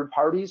with third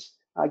parties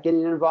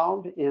getting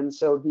involved. And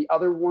so the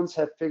other ones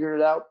have figured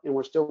it out, and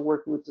we're still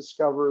working with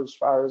Discover as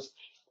far as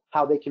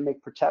how they can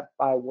make protect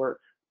buy work.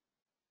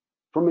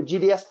 From a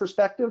GDS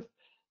perspective,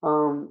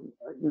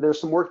 there's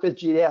some work that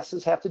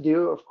GDSs have to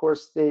do. Of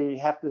course, they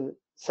have to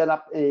set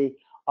up a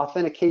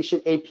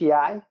authentication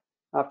API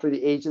for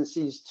the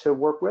agencies to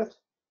work with.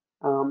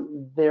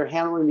 They're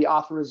handling the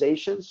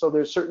authorization, so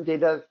there's certain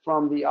data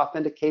from the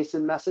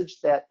authentication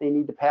message that they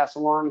need to pass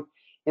along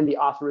in the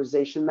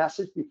authorization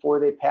message before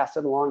they pass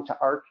it along to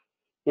ARC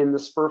in the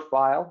SPER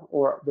file,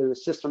 or the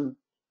system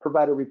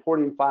provider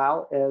reporting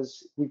file,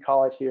 as we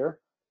call it here.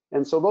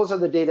 And so those are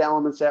the data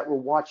elements that we're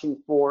watching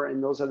for,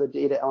 and those are the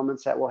data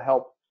elements that will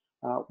help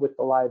with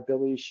the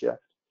liability shift.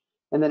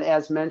 And then,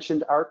 as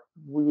mentioned, ARC,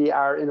 we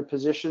are in a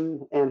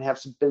position and have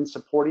been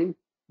supporting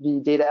the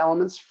data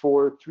elements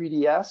for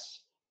 3DS,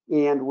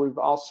 and we've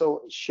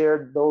also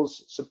shared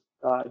those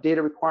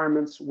data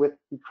requirements with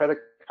the credit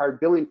card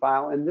billing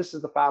file, and this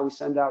is the file we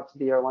send out to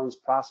the airlines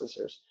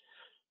processors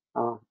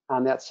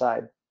on that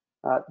side.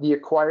 The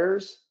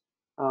acquirers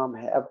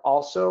have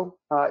also,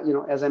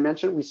 as I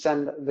mentioned, we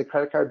send the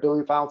credit card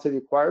billing file to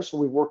the acquirers, so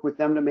we work with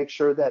them to make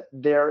sure that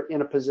they're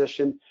in a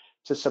position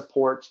to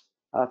support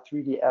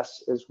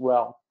 3DS as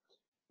well.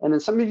 And then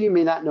some of you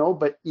may not know,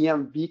 but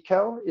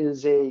EMVCo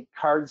is a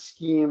card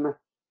scheme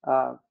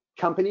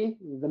company.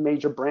 The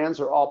major brands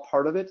are all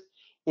part of it.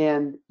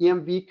 And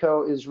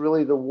EMVCo is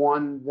really the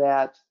one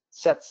that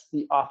sets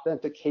the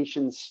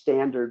authentication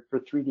standard for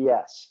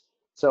 3DS.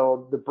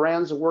 So the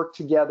brands work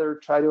together,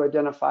 try to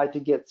identify to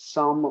get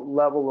some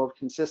level of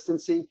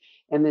consistency.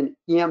 And then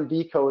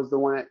EMVCo is the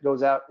one that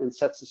goes out and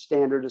sets the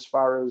standard as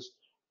far as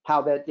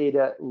how that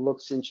data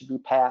looks and should be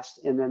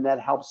passed. And then that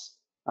helps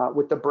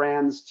with the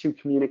brands to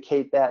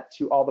communicate that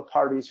to all the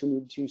parties who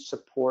need to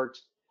support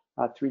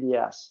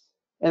 3DS.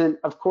 And then,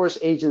 of course,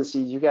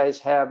 agencies, you guys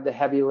have the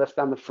heavy lift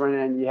on the front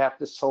end. You have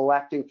to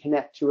select and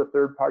connect to a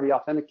third-party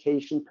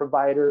authentication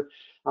provider.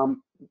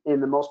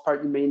 In the most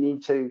part, you may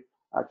need to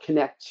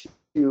connect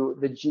to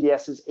the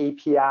GDS's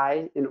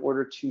API in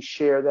order to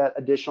share that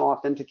additional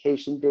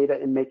authentication data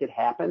and make it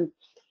happen.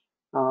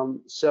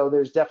 So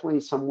there's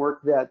definitely some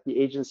work that the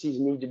agencies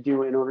need to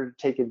do in order to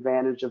take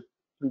advantage of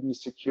 3D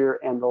Secure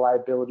and the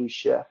liability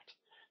shift.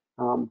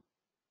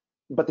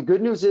 But the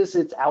good news is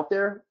it's out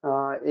there.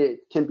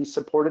 It can be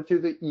supported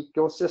through the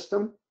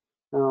ecosystem.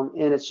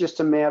 And it's just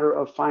a matter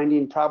of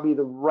finding probably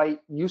the right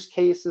use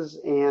cases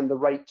and the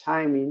right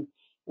timing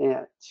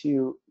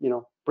to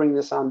bring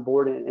this on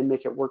board and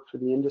make it work for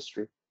the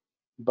industry.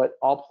 But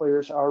all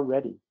players are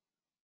ready.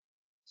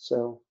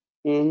 So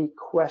any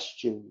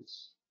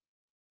questions?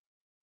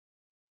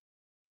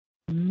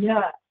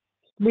 Yeah,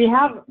 we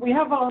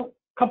have a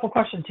couple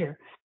questions here.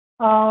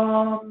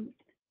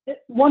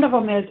 One of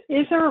them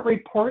is there a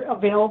report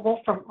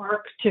available from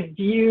ARC to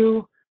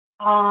view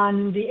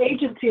on the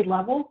agency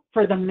level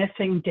for the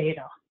missing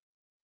data?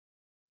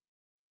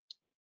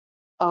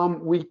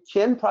 We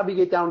can probably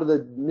get down to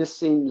the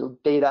missing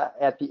data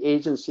at the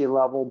agency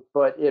level,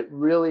 but it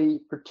really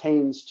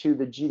pertains to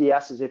the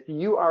GDSs. If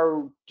you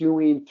are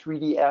doing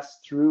 3DS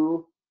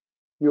through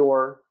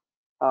your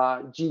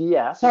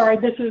GDS. Sorry,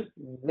 this is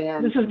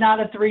not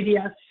a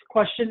 3DS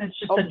question. It's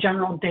just a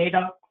general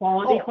data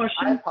quality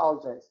question.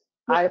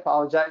 I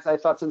apologize. I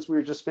thought since we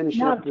were just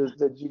finishing up the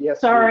GDS.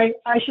 Sorry,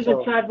 I should have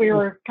said we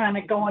were kind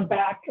of going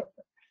back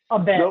a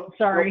bit. Nope,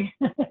 sorry.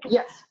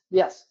 Nope.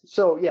 Yes.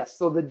 So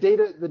the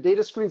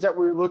data screens that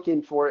we're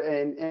looking for,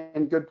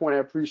 and good point. I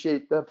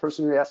appreciate the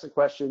person who asked the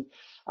question.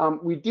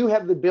 We do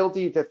have the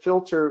ability to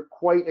filter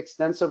quite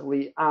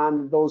extensively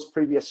on those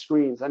previous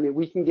screens. I mean,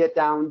 we can get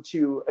down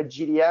to a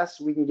GDS,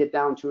 we can get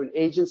down to an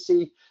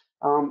agency.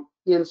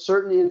 In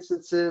certain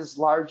instances,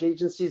 large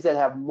agencies that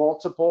have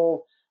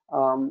multiple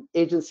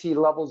agency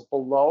levels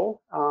below,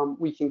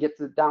 we can get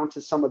down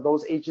to some of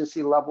those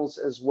agency levels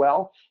as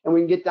well, and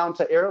we can get down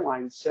to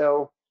airlines.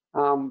 So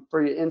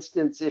for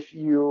instance, if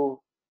you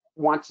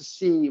want to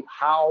see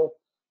how,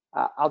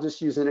 I'll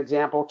just use an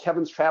example,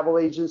 Kevin's travel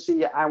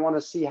agency, I want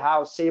to see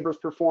how Sabre's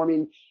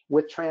performing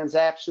with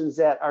transactions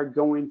that are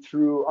going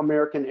through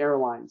American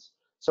Airlines.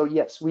 So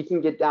yes, we can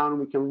get down and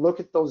we can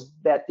look at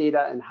that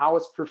data and how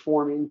it's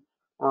performing,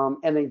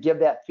 and then give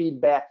that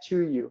feedback to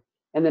you.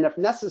 And then if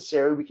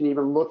necessary, we can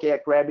even look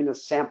at grabbing a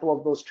sample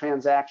of those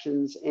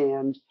transactions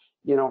and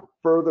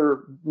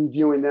further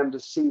reviewing them to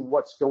see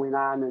what's going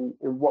on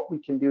and what we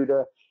can do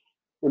to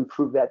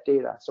improve that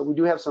data. So we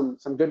do have some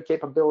good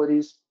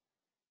capabilities.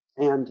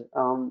 And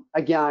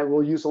again, I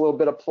will use a little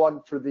bit of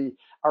plug for the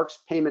ARC's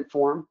payment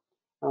form.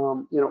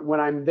 When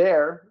I'm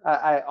there,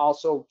 I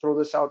also throw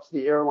this out to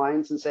the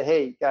airlines and say,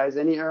 hey guys,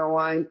 any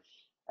airline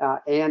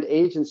and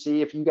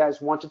agency, if you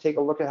guys want to take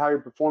a look at how you're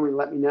performing,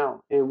 let me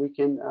know. And we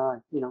can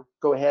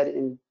go ahead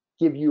and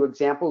give you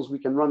examples. We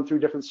can run through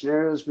different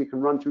scenarios. We can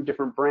run through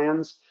different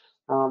brands.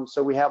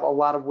 So we have a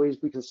lot of ways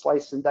we can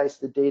slice and dice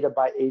the data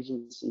by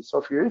agency. So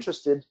if you're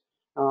interested,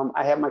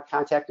 I have my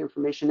contact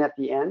information at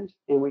the end,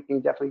 and we can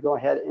definitely go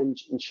ahead and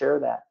share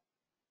that.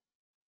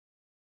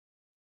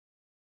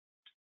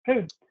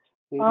 Good.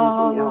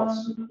 Anything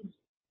else?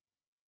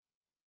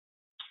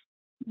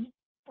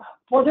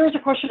 Well, there was a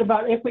question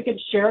about if we could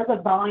share the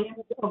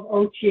volumes of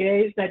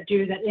OTAs that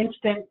do that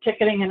instant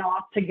ticketing and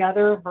off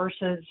together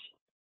versus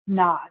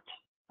not.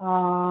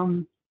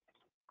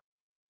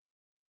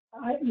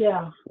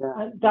 Yeah,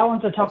 that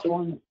one's a tough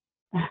one.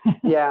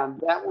 Yeah,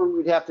 that one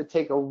we'd have to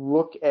take a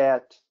look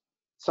at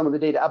some of the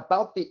data.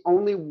 About the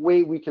only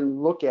way we can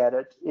look at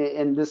it,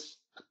 and this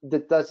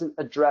that doesn't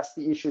address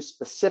the issue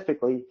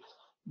specifically,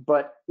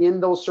 but in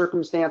those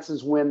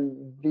circumstances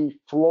when the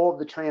flow of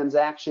the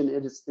transaction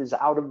is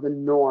out of the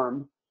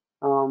norm,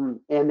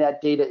 and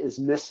that data is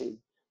missing.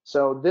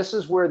 So this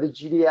is where the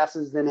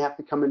GDSs then have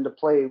to come into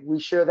play. We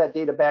share that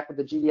data back with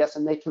the GDS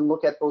and they can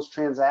look at those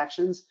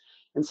transactions,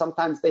 and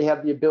sometimes they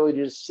have the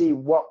ability to see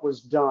what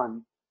was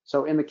done.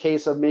 So in the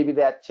case of maybe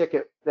that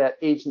ticket, that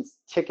agent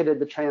ticketed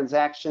the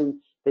transaction,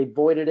 they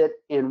voided it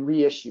and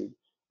reissued.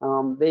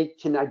 They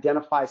can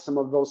identify some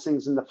of those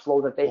things in the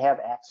flow that they have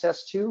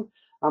access to,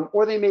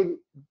 or they may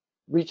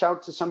reach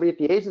out to somebody at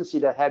the agency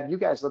to have you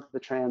guys look at the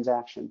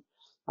transaction.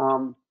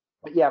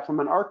 But yeah, from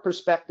an ARC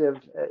perspective,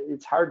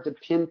 it's hard to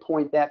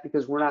pinpoint that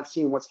because we're not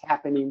seeing what's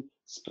happening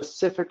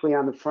specifically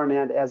on the front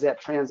end as that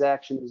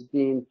transaction is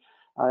being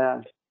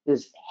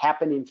is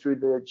happening through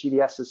the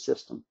GDS's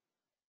system.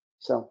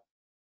 So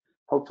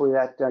hopefully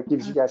that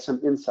gives you guys some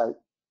insight.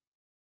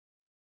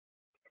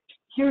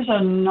 Here's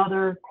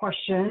another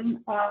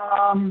question.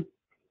 And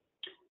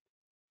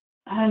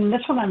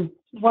this one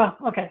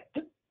okay.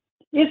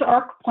 Is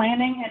ARC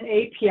planning an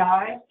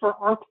API for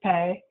ARC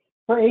Pay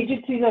for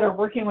agencies that are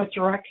working with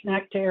Direct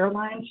Connect to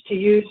airlines to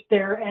use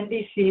their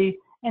NDC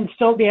and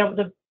still be able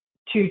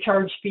to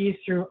charge fees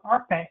through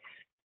ARC Pay?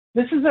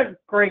 This is a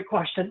great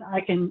question.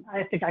 I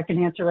think I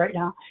can answer right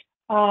now.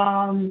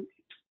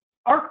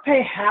 ARC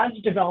Pay has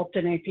developed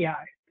an API,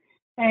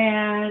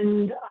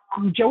 and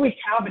Joey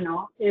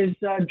Cavanaugh is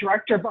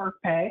director of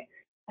ARC Pay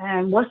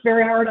and worked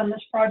very hard on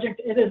this project.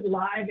 It is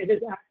live, it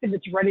is active,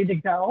 it's ready to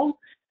go.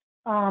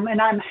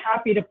 And I'm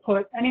happy to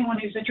put anyone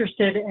who's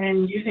interested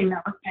in using the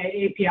ARC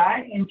Pay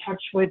API in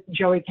touch with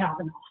Joey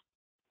Cavanaugh.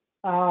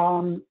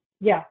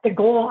 Yeah, the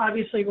goal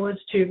obviously was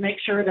to make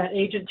sure that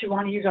agents who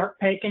want to use ARC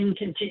Pay can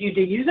continue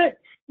to use it,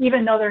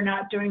 even though they're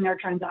not doing their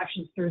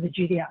transactions through the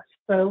GDS.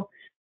 So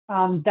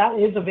that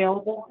is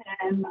available,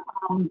 and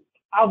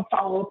I'll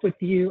follow up with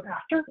you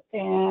after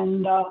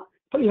and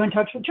put you in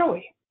touch with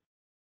Joey.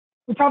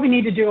 We probably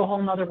need to do a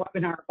whole nother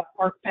webinar about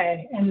ARC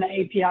Pay and the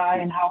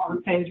API and how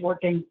ARC Pay is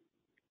working.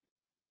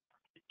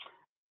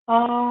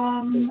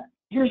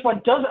 Here's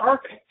what, does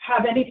ARC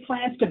have any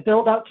plans to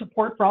build out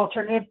support for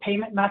alternative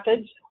payment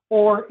methods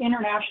or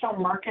international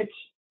markets?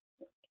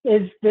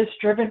 Is this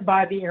driven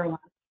by the airline?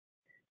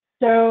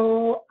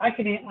 So I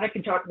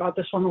can talk about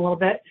this one a little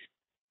bit.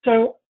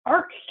 So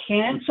ARC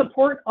can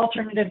support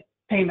alternative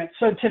payments.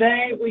 So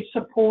today we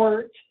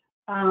support,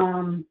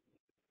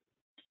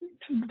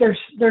 there's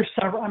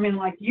several, I mean,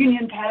 like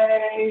Union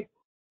Pay.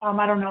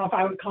 I don't know if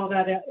I would call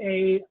that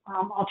a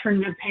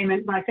alternative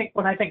payment, but I think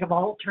when I think of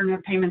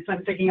alternative payments,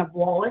 I'm thinking of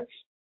wallets.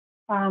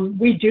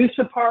 We do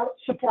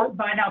support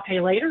buy now, pay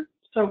later.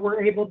 So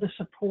we're able to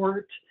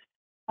support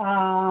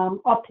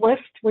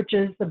Uplift, which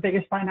is the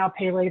biggest buy now,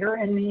 pay later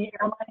in the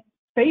airline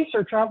space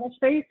or travel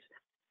space.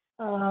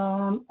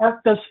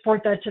 ARC does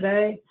support that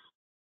today.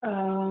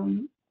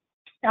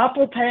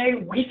 Apple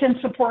Pay, we can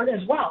support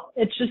as well.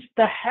 It's just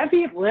the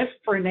heavy lift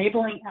for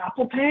enabling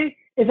Apple Pay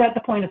is at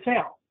the point of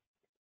sale.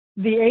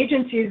 The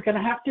agency is going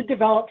to have to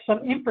develop some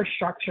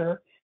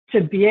infrastructure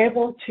to be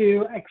able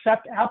to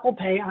accept Apple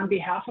Pay on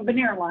behalf of an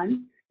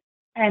airline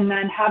and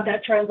then have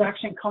that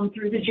transaction come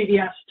through the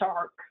GDS to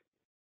ARC.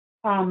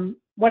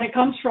 When it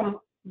comes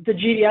from the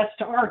GDS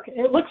to ARC,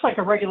 it looks like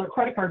a regular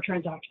credit card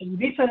transaction.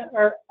 Visa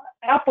or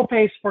Apple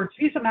Pay supports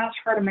Visa,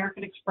 MasterCard,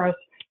 American Express,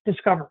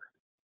 Discover.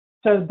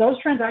 So those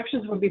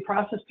transactions would be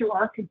processed through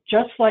ARC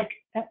just like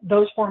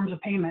those forms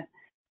of payment.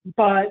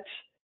 But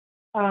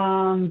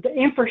the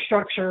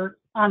infrastructure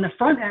on the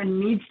front end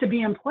needs to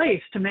be in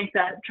place to make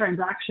that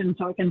transaction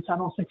so it can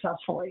settle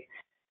successfully.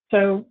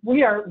 So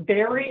we are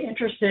very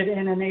interested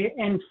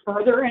in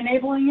further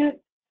enabling it.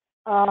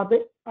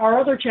 But our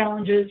other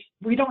challenge is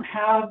we don't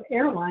have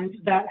airlines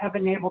that have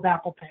enabled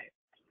Apple Pay.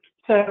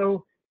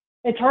 So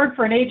it's hard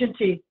for an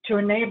agency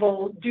to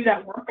do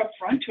that work up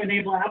front to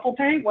enable Apple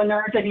Pay when there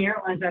aren't any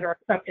airlines that are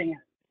accepting it.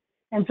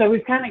 And so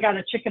we've kind of got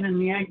a chicken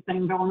and the egg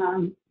thing going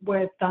on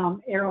with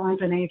airlines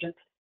and agents.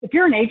 If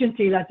you're an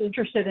agency that's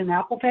interested in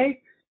Apple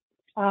Pay,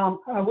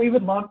 we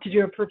would love to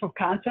do a proof of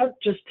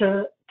concept just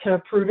to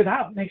prove it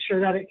out, make sure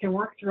that it can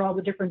work through all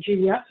the different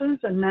GDSs,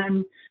 and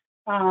then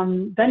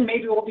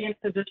maybe we'll be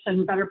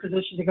in better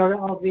position to go to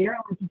all of the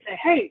airlines and say,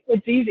 hey,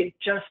 it's easy,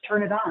 just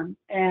turn it on,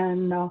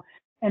 and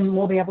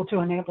we'll be able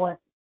to enable it.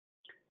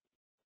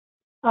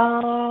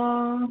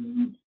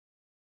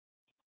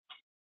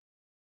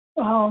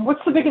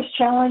 What's the biggest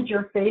challenge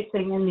you're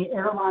facing in the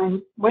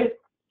airline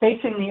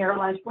facing the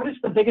airlines? What is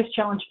the biggest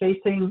challenge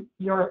facing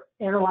your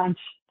airlines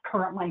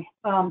currently?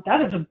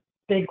 That is a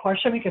big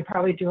question. We could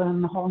probably do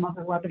a whole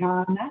other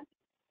webinar on that.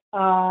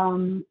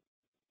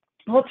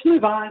 Let's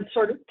move on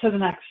sort of to the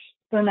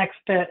next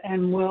bit,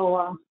 and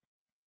we'll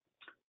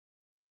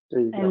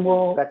There you And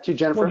go. Back to you,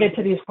 Jennifer. we'll get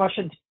to these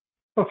questions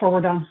before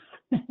we're done.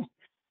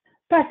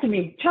 Back to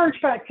me.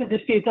 Chargebacks and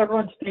disputes,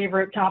 everyone's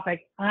favorite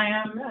topic.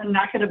 I'm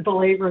not going to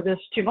belabor this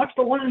too much,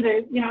 but one of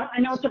the, I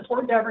know it's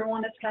important to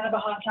everyone. It's kind of a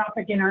hot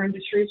topic in our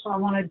industry, so I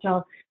wanted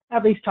to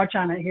at least touch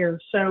on it here.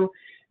 So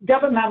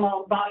debit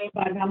memo, volume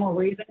by memo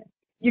reason.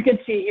 You can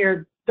see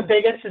here, the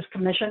biggest is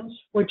commissions,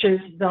 which is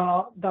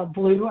the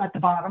blue at the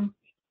bottom,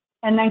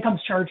 and then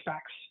comes chargebacks,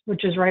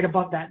 which is right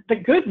above that. The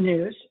good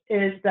news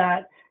is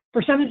that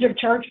percentage of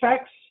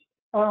chargebacks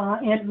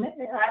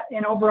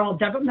in overall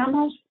debit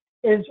memos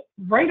is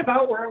right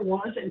about where it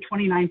was in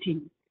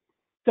 2019.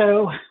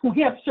 So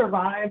we have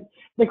survived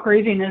the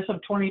craziness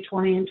of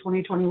 2020 and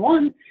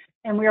 2021,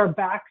 and we are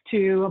back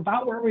to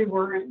about where we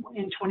were in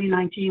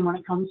 2019 when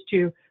it comes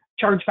to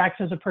chargebacks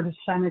as a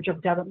percentage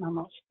of debit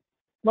memos.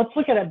 Let's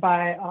look at it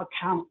by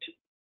account.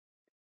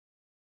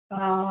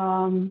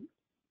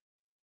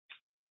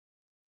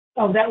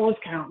 Oh, that was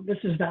count. This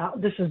is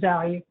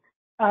value.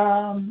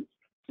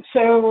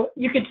 So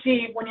you can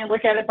see when you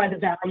look at it by the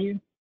value,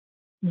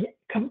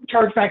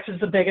 chargebacks is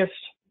the biggest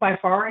by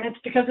far, and it's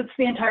because it's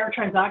the entire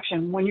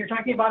transaction. When you're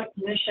talking about a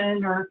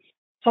commission or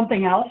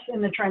something else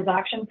in the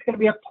transaction, it's going to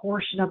be a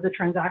portion of the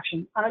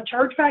transaction. On a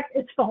chargeback,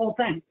 it's the whole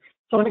thing.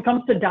 So when it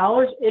comes to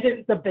dollars, it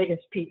is the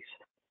biggest piece.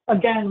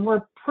 Again,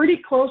 we're pretty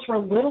close. We're a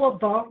little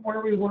above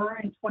where we were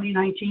in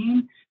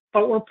 2019,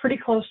 but we're pretty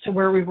close to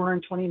where we were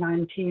in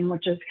 2019,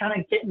 which is kind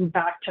of getting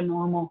back to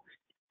normal.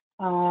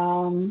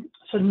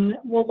 So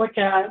we'll look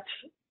at,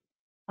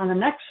 on the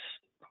next,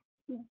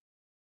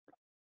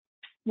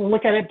 we'll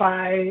look at it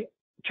by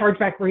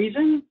chargeback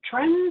reason,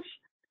 trends.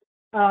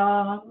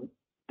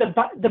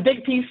 The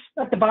big piece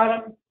at the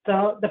bottom,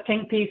 the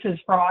pink piece is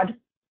fraud,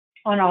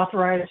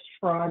 unauthorized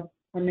fraud.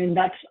 I mean,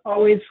 that's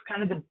always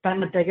kind of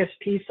been the biggest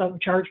piece of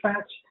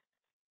chargebacks.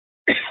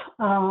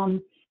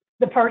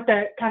 The part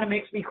that kind of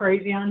makes me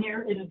crazy on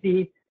here is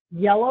the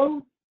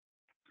yellow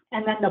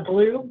and then the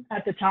blue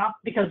at the top,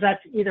 because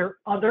that's either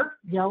other,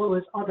 yellow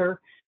is other,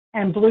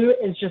 and blue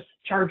is just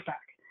chargeback.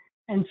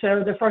 And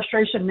so the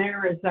frustration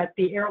there is that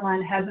the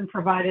airline hasn't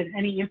provided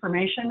any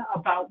information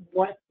about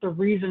what the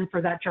reason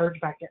for that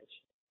chargeback is.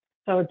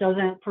 So it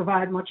doesn't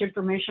provide much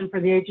information for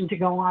the agent to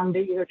go on to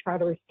either try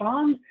to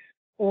respond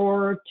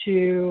or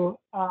to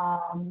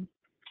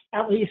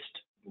at least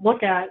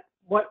look at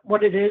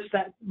what it is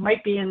that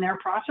might be in their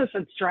process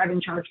that's driving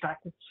chargeback.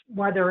 It's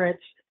whether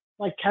it's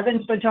like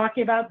Kevin's been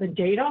talking about, the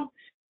data.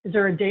 Is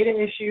there a data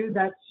issue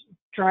that's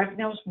driving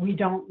those? We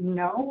don't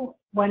know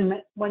when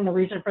the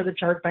reason for the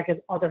chargeback is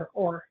other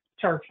or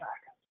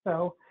chargeback.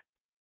 So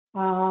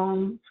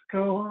let's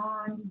go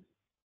on.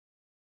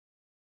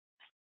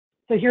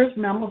 So here's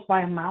memos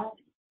by amount.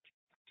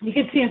 You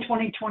can see in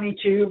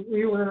 2022,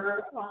 we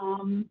were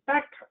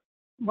back,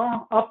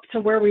 well, up to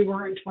where we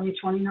were in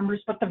 2020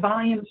 numbers, but the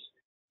volumes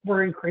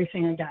were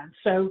increasing again.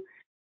 So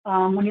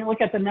when you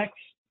look at the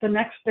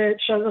next bit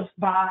shows us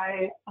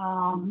by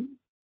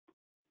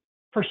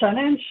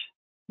percentage,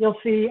 you'll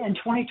see in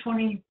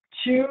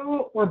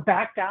 2022, we're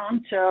back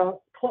down to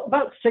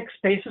about 6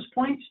 basis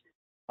points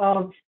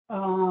of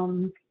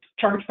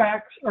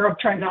chargebacks or of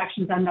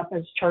transactions end up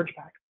as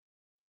chargebacks.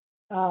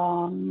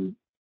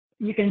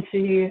 You can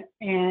see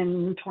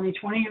in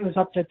 2020, it was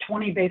up to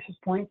 20 basis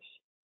points,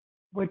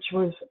 which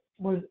is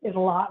a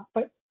lot,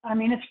 but I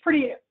mean, it's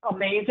pretty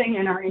amazing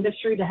in our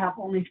industry to have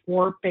only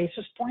 4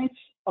 basis points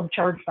of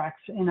chargebacks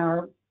in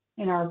our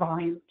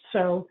volume.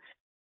 So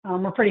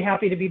we're pretty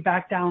happy to be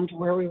back down to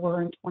where we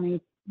were in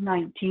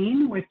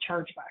 2019 with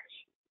chargebacks.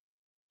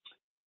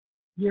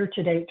 Year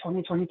to date,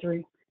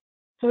 2023.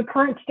 So the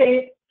current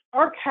state,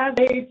 ARC has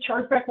a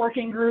chargeback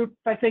working group.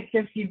 I think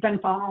if you've been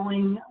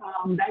following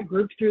that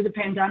group through the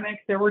pandemic,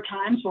 there were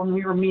times when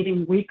we were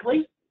meeting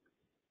weekly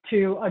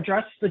to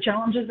address the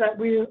challenges that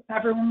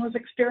everyone was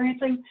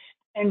experiencing.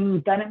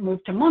 And then it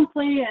moved to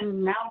monthly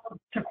and now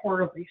to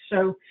quarterly.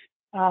 So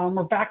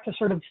we're back to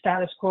sort of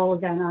status quo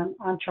again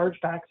on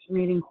chargebacks,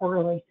 meeting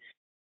quarterly.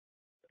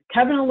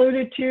 Kevin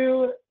alluded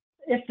to,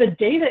 if the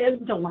data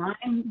isn't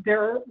aligned,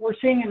 we're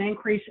seeing an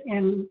increase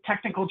in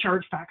technical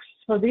chargebacks.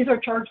 So these are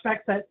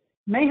chargebacks that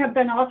may have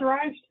been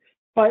authorized,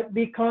 but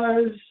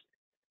because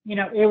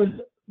it was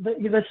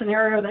the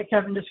scenario that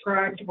Kevin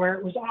described where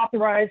it was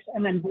authorized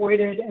and then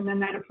voided, and then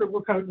that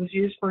approval code was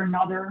used for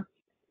another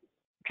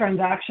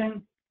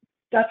transaction,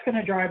 that's going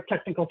to drive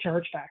technical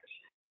chargebacks.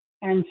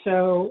 And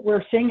so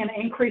we're seeing an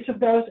increase of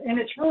those, and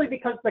it's really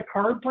because the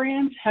card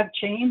brands have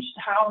changed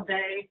how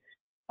they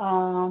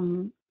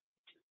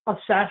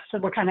assess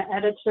what kind of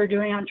edits they're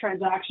doing on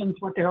transactions,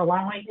 what they're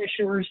allowing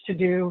issuers to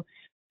do.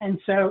 And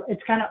so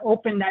it's kind of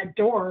opened that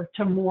door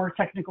to more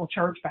technical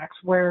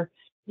chargebacks where,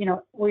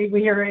 we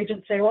hear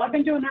agents say, well, I've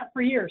been doing that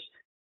for years.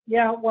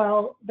 Yeah,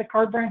 well, the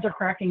card brands are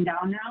cracking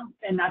down now,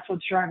 and that's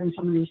what's driving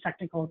some of these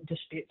technical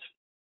disputes.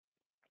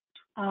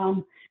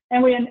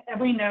 And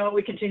we know,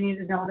 we continue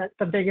to know that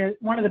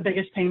one of the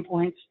biggest pain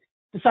points,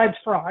 besides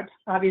fraud,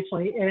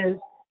 obviously, is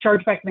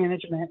chargeback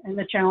management and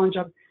the challenge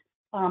of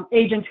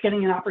agents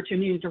getting an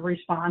opportunity to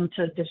respond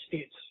to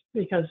disputes.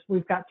 because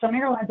we've got some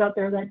airlines out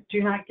there that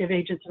do not give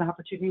agents an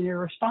opportunity to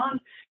respond.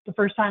 The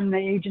first time the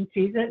agent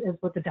sees it is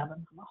with the debit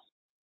memo.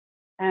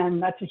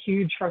 And that's a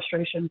huge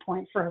frustration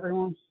point for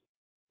everyone.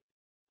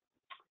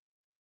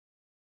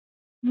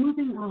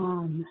 Moving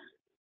on.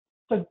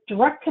 So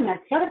Direct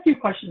Connect, got a few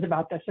questions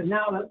about this, and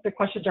now the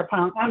questions are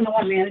piling. I'm the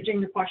one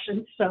managing the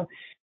questions, so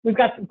we've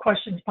got some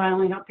questions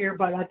piling up here,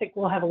 but I think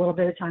we'll have a little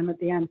bit of time at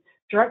the end.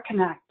 Direct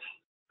Connect.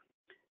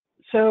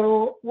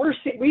 So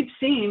we've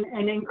seen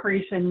an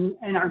increase in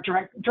our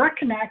Direct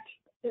Connect.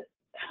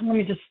 Let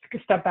me just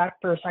step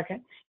back for a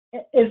second.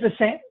 Is the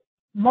same.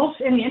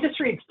 Most in the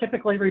industry, it's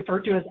typically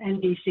referred to as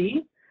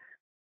NDC.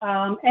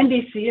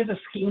 NDC is a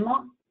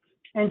schema.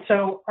 And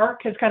so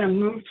ARC has kind of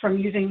moved from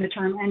using the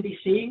term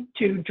NDC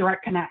to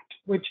Direct Connect,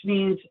 which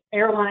means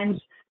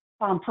airlines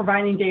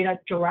providing data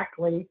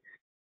directly,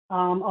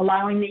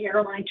 allowing the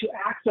airline to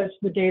access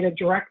the data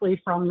directly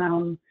from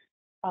them,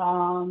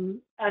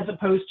 as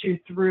opposed to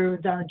through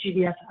the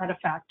GDS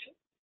artifact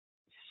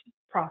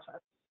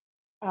process.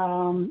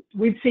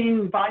 We've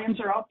seen volumes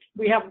are up.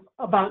 We have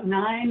about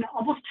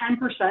almost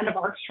 10% of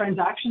ARC's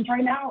transactions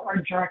right now are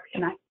Direct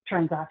Connect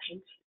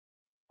transactions.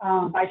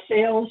 By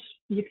sales,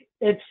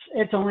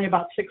 it's only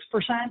about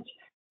 6%.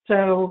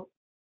 So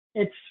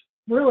it's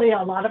really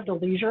a lot of the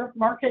leisure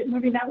market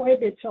moving that way.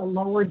 It's a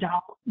lower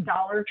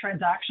dollar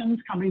transactions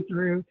coming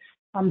through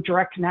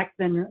Direct Connect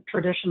than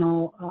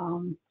traditional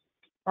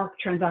ARC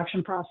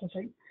transaction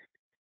processing.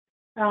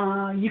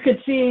 You can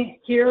see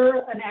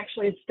here, and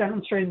actually it's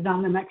demonstrated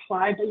on the next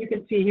slide, but you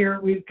can see here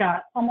we've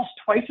got almost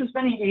twice as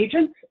many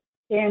agents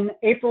in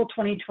April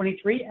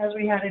 2023 as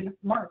we had in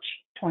March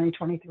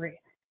 2023.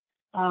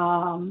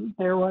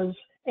 There was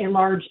a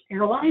large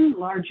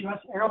US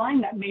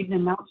airline that made an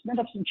announcement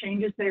of some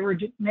changes they were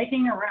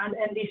making around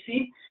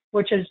NDC,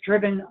 which has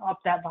driven up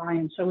that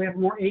volume. So we have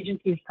more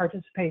agencies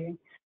participating.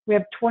 We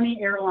have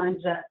 20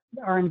 airlines that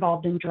are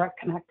involved in Direct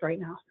Connect right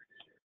now.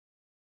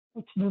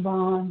 Let's move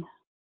on.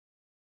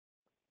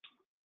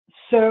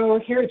 So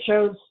here it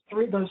shows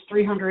those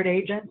 300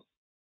 agents.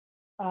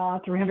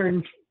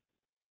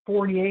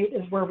 348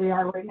 is where we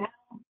are right now.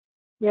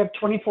 We have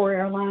 24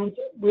 airlines.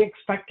 We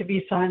expect to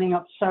be signing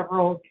up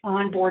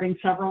onboarding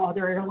several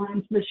other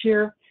airlines this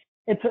year.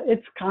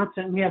 It's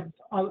constant. We have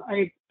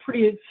a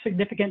pretty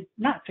significant,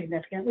 not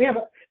significant. We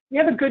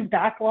have a good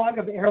backlog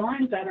of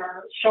airlines that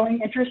are showing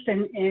interest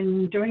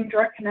in doing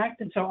Direct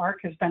Connect, and so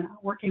ARC has been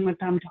working with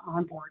them to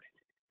onboard,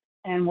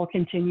 and we'll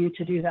continue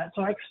to do that.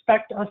 So I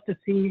expect us to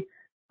see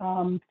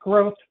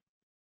growth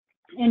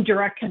in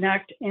Direct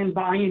Connect and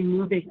volume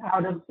moving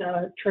out of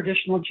the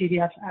traditional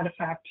GDS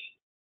artifact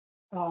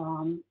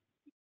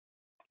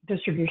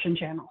distribution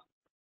channel.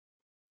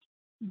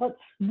 Let's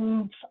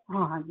move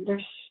on.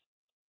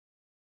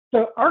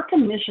 So ARC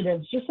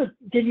initiatives, just to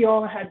give you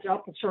all a heads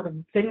up of sort of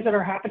things that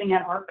are happening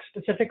at ARC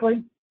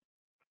specifically.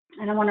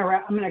 And I'm going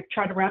to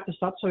try to wrap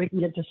this up so we can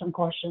get to some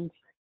questions.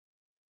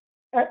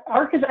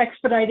 ARC is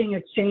expediting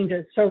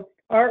exchanges. So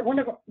one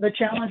of the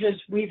challenges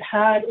we've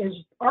had is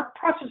ARC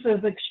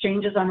processes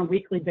exchanges on a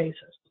weekly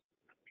basis.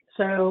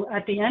 So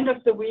at the end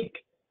of the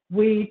week,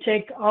 we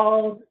take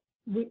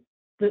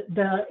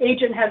the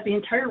agent has the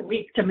entire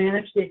week to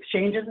manage the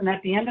exchanges, and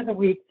at the end of the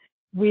week,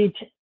 we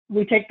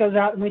take those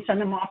out and we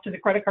send them off to the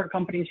credit card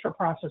companies for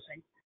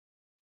processing.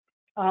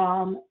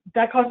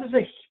 That causes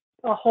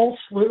a whole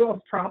slew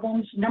of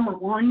problems. Number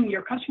one,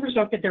 your customers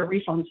don't get their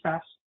refunds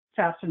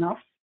fast enough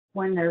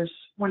when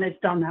it's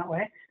done that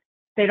way.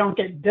 They don't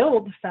get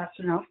billed fast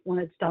enough when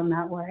it's done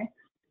that way.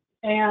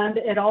 And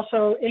it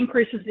also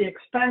increases the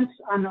expense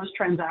on those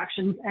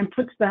transactions and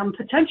puts them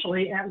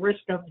potentially at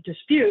risk of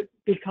dispute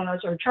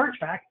or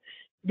chargeback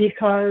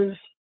because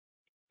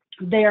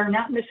they're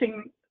not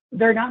making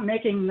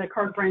the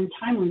card brand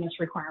timeliness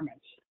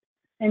requirements.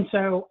 And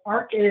so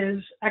ARC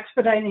is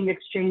expediting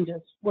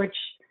exchanges, which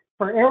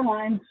for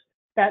airlines,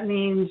 that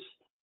means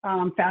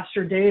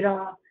faster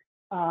data,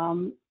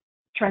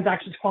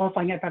 transactions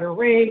qualifying at better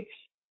rates,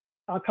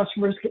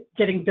 customers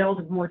getting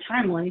billed more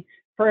timely.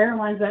 For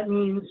airlines, that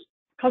means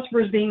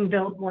customers being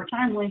billed more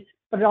timely,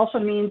 but it also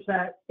means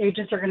that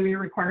agents are going to be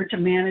required to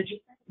manage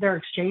their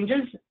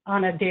exchanges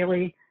on a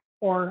daily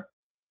or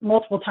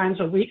multiple times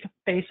a week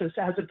basis,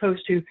 as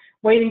opposed to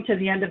waiting to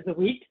the end of the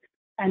week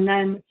and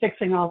then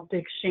fixing all of the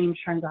exchange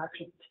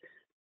transactions.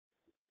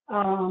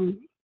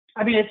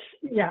 I mean,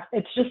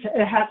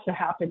 it has to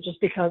happen just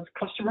because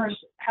customers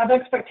have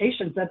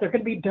expectations that they're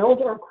going to be billed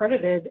or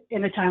credited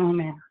in a timely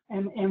manner.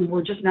 And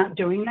we're just not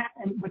doing that.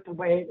 And with the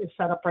way it's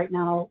set up right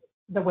now,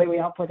 the way we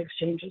output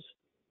exchanges.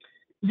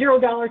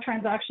 $0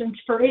 transactions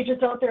for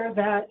agents out there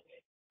that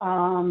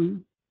are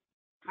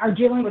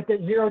dealing with the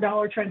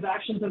 $0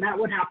 transactions, and that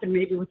would happen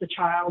maybe with a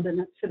child and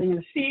it's sitting in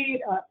a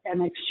seat,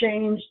 an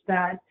exchange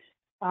that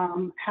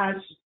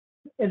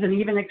is an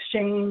even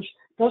exchange.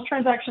 Those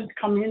transactions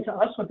come into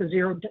us with a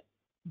 $0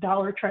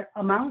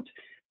 amount,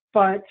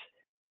 but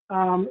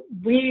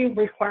we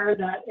require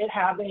that it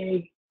have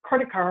a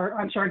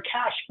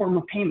cash form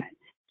of payment.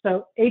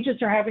 So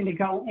agents are having to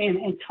go in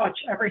and touch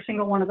every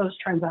single one of those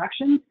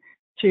transactions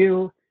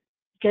to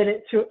get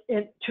it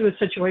to a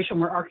situation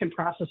where ARC can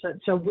process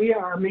it. So we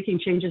are making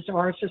changes to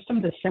our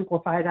system to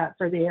simplify that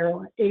for the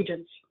airline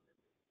agents.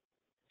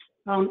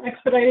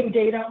 Expediting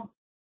data.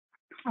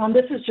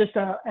 This is just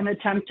an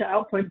attempt to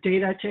output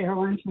data to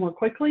airlines more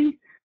quickly,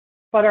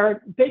 but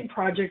our big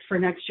project for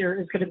next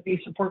year is going to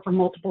be support for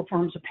multiple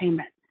forms of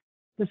payment.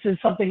 This is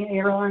something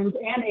airlines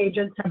and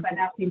agents have been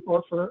asking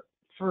for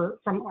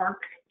from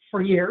ARC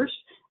for years,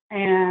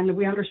 and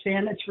we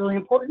understand it's really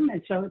important,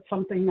 and so it's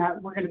something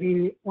that we're going to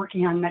be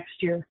working on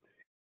next year.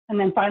 And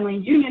then finally,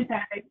 Union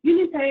Pay.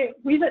 Union Pay,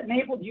 we've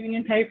enabled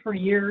Union Pay for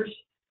years.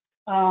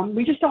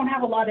 We just don't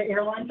have a lot of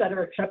airlines that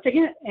are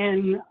accepting it,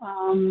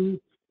 and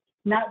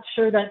not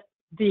sure that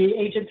the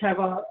agents have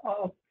a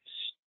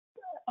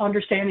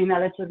understanding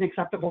that it's an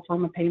acceptable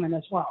form of payment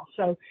as well.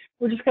 So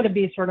we're just going to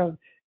be sort of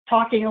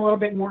talking a little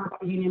bit more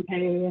about Union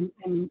Pay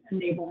and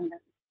enabling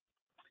it.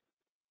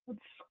 Let's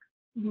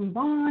move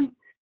on.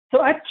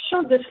 So I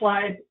showed this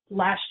slide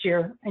last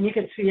year, and you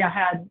can see I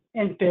had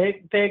in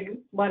big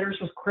letters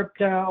was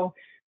crypto,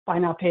 buy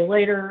now, pay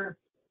later.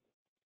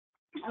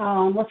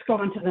 Let's go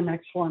on to the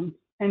next one.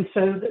 And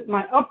so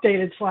my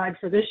updated slide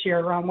for this year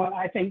around where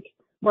I think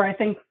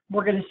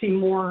we're going to see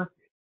more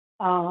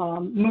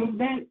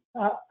movement.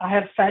 I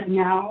have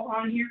FedNow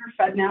on here.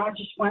 FedNow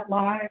just went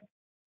live.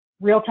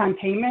 Real-time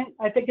payment,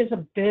 I think, is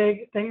a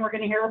big thing we're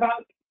going to hear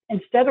about.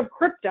 Instead of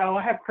crypto,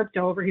 I have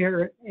crypto over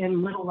here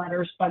in little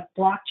letters, but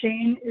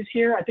blockchain is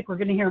here. I think we're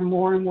going to hear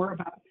more and more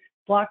about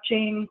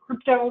blockchain,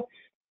 crypto,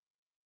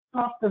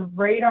 off the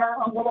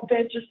radar a little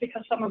bit, just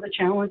because some of the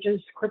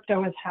challenges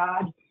crypto has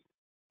had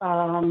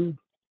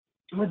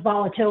with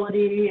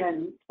volatility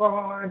and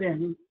fraud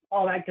and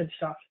all that good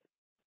stuff.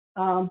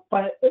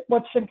 But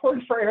what's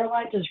important for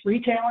airlines is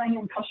retailing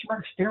and customer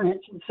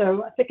experience. And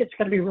so I think it's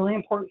going to be really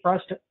important for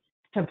us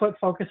to put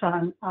focus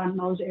on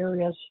those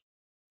areas.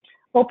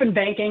 Open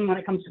banking when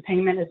it comes to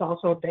payment is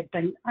also a big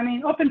thing. I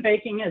mean, open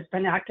banking has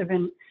been active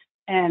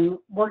and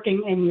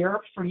working in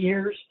Europe for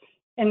years.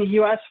 In the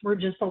US, we're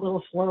just a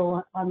little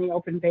slow on the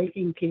open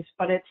banking piece,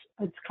 but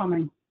it's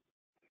coming.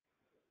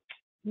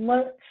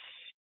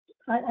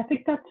 I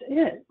think that's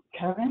it,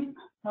 Kevin.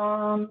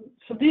 So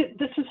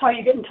this is how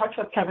you get in touch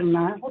with Kevin and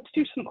I. Let's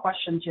do some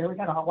questions here. We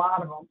got a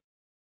lot of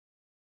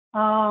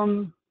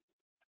them.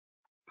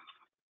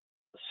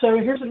 So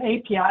here's an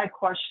API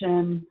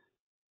question.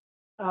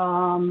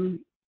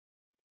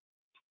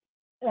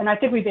 And I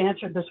think we've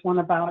answered this one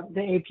about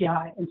the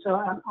API. And so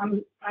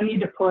I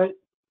need to put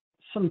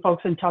some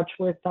folks in touch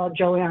with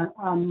Joey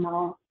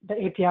on the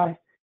API.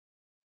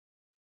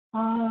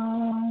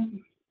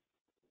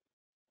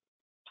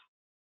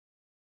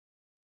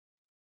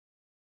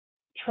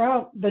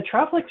 The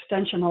travel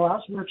extension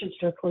allows merchants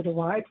to include a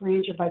wide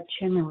range of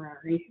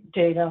itinerary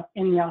data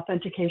in the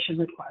authentication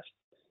request.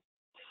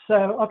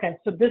 So, okay,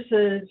 so this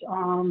is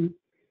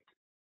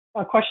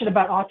a question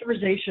about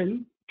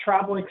authorization,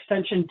 travel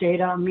extension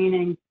data,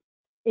 meaning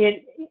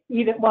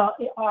either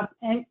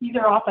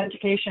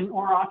authentication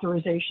or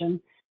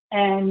authorization.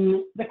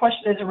 And the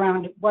question is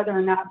around whether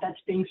or not that's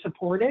being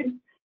supported.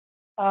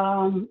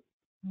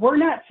 We're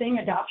not seeing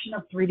adoption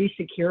of 3D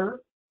Secure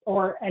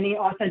or any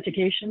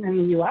authentication in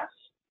the US.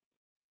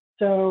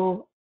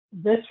 So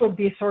this would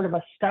be sort of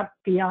a step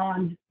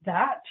beyond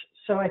that.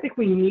 So I think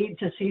we need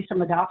to see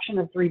some adoption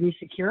of 3D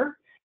Secure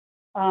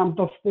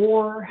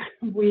before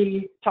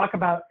we talk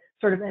about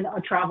sort of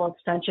a travel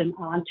extension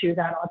onto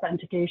that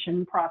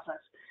authentication process.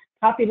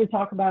 Happy to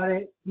talk about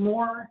it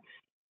more.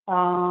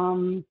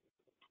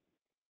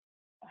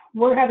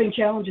 We're having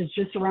challenges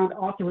just around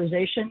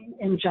authorization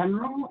in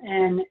general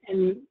and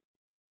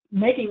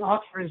making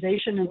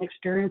authorization an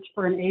experience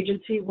for an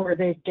agency where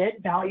they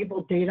get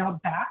valuable data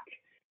back.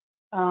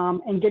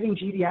 And getting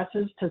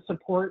GDSs to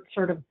support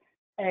sort of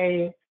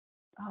a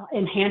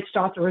enhanced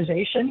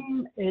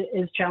authorization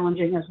is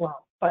challenging as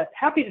well. But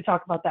happy to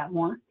talk about that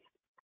more.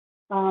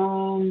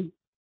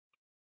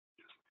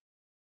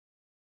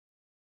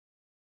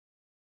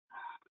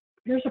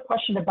 Here's a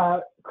question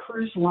about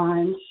cruise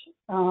lines.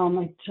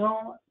 I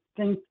don't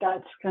think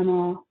doesn't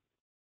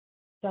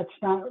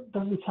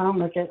sound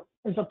like it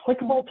is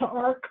applicable to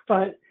ARC,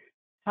 but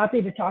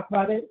happy to talk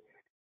about it.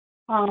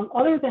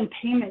 Other than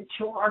payment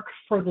to ARC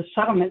for the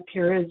settlement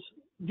periods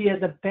via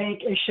the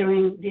bank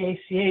issuing the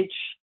ACH,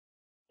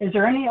 is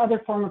there any other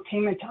form of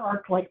payment to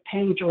ARC, like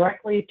paying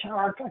directly to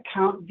ARC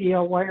account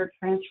via wire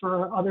transfer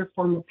or other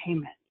form of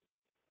payment?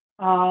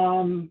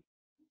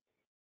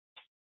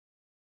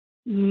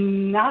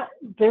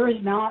 There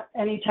is not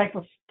any type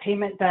of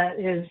payment that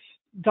is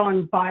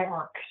done by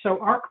ARC. So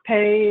ARC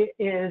Pay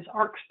is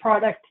ARC's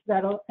product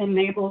that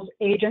enables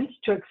agents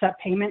to accept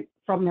payment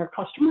from their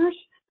customers.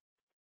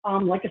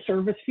 Like a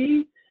service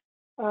fee.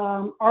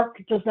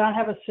 ARC does not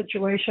have a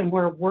situation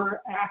where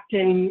we're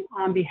acting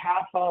on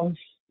behalf of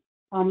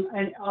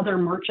other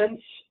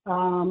merchants,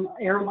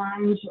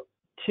 airlines,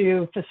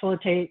 to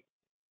facilitate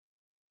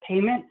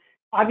payment.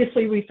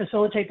 Obviously, we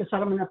facilitate the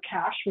settlement of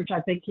cash, which I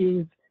think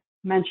you've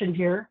mentioned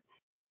here,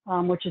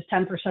 which is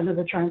 10% of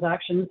the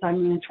transactions. I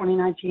mean, in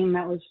 2019,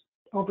 that was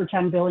over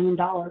 $10 billion.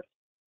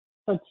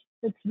 So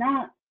it's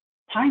not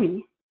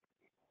tiny.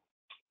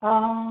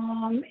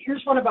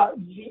 Here's one about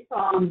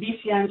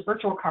VCN's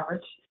virtual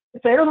cards.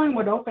 If the airline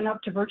would open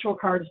up to virtual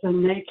cards,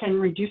 then they can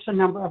reduce the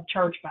number of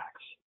chargebacks.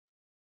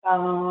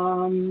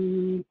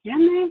 Can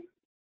they?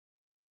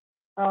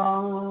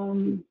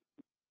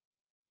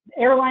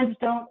 Airlines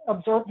don't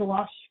absorb the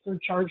loss through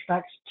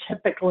chargebacks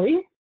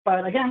typically,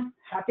 but again,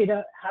 happy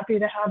to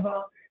have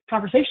a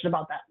conversation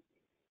about that.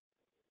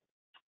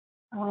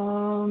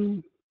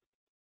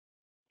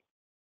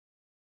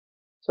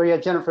 So yeah,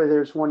 Jennifer,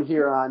 there's one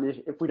here on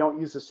if we don't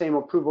use the same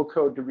approval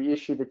code to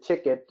reissue the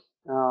ticket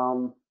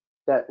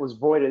that was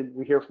voided,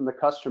 we hear from the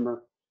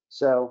customer.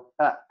 So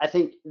I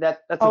think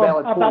that's a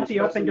valid point. About the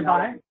open to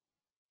buy?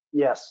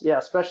 Yes, yeah,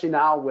 especially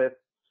now with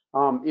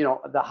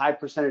the high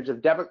percentage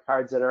of debit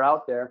cards that are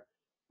out there.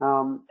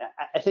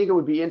 I think it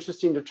would be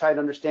interesting to try to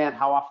understand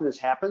how often this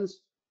happens.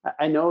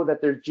 I know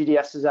that there's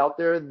GDSs out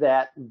there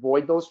that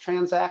void those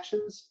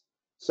transactions.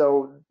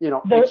 So,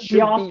 it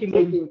should be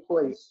taking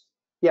place.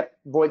 Yep,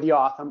 void the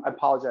auth. I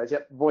apologize.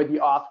 Yep, void the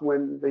auth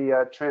when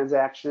the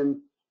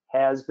transaction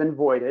has been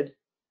voided.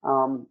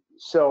 And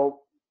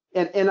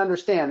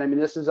understand, I mean,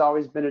 this has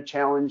always been a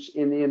challenge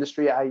in the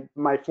industry.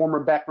 My former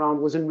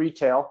background was in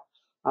retail,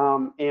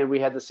 and we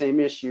had the same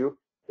issue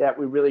that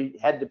we really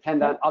had to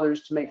depend on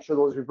others to make sure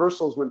those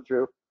reversals went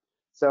through.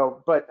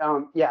 So, but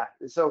yeah,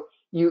 so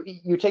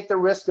you take the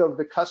risk of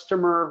the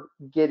customer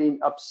getting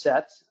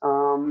upset,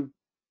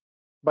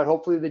 but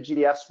hopefully the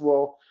GDS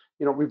will,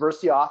 reverse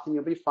the auth and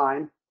you'll be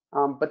fine.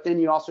 But then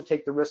you also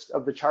take the risk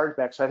of the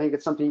chargeback. So I think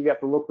it's something you have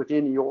to look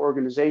within your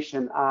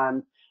organization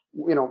on,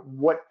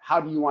 how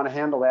do you want to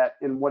handle that,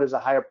 and what is a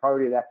higher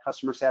priority of that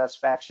customer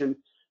satisfaction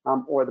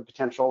or the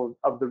potential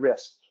of the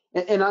risk.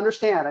 And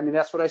understand, I mean,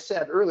 that's what I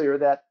said earlier,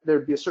 that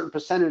there'd be a certain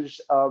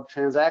percentage of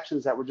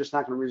transactions that we're just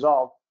not going to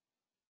resolve.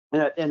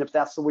 And if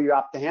that's the way you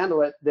opt to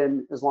handle it,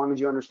 then as long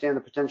as you understand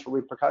the potential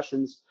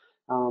repercussions,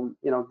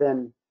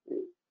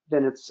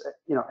 then it's,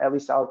 at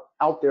least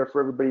out there for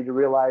everybody to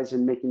realize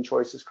and making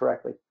choices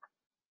correctly.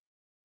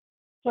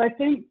 So I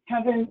think,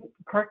 Kevin,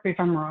 correct me if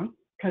I'm wrong,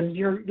 because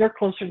you're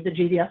closer to the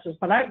GDSs,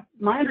 but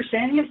my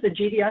understanding is the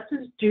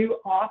GDSs do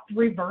auth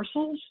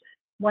reversals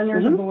when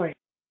there's a void.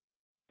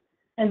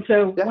 And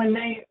so when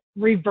they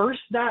reverse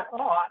that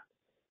auth,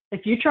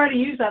 if you try to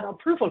use that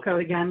approval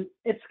code again,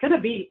 it's going to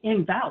be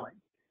invalid.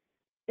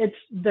 It's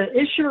the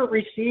issuer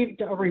received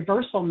a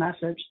reversal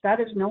message that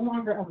is no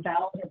longer a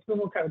valid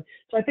approval code.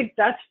 So I think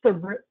that's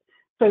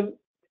so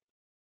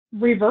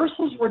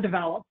reversals were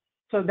developed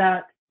so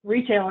that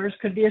retailers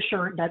could be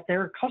assured that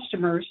their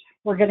customers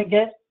were going to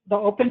get the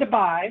open to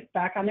buy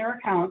back on their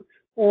account,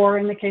 or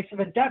in the case of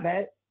a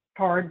debit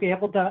card, be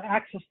able to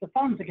access the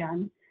funds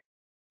again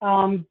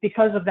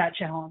because of that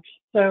challenge.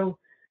 So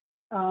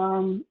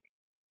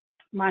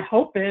my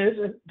hope is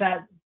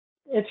that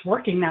it's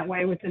working that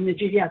way within the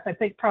GDS. I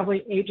think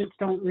probably agents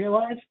don't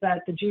realize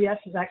that the GDS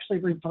is actually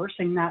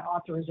reversing that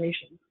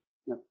authorization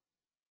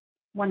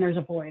when there's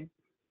a void.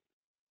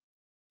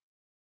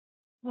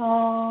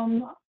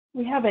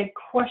 We have a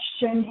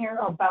question here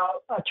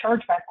about a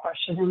chargeback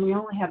question, and we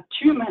only have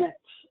 2 minutes.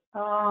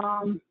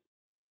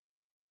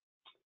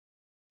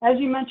 As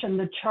you mentioned,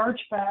 the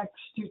chargebacks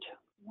due to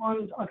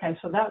ones, okay,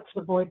 so that's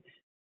the void.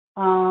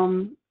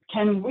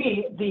 Can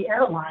we, the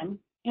airline,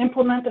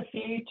 implement a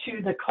fee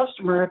to the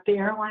customer if the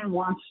airline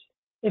wins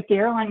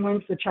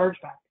the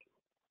chargeback?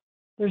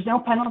 There's no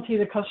penalty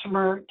to the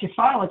customer to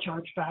file a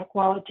chargeback.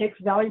 While it takes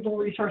valuable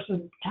resources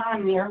and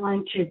time the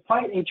airline to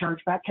fight a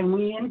chargeback, can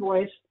we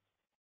invoice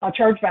a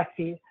chargeback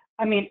fee?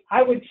 I mean,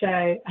 I would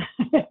say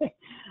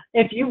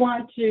if you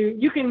want to,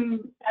 you can,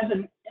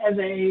 as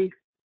a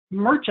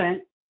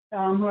merchant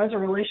who has a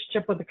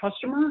relationship with the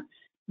customer,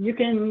 you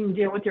can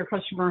deal with your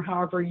customer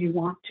however you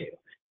want to.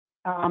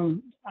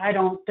 I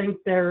don't think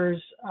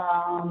there's,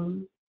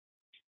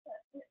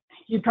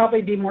 you'd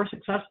probably be more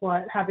successful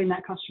at having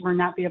that customer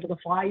not be able to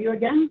fly you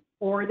again,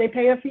 or they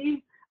pay a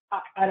fee.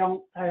 I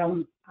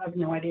have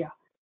no idea.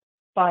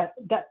 But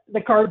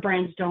the card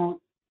brands don't,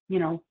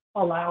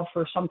 allow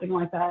for something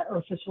like that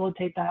or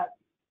facilitate that.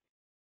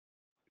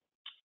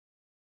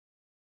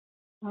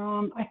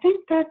 I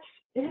think that's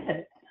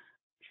it.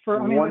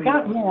 We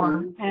got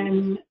more,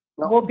 and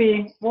we'll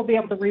be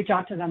able to reach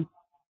out to them.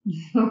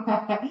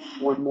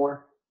 One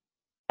more.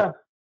 Do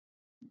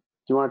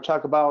you want to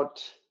talk about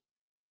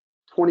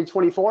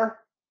 2024?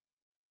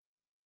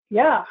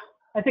 Yeah,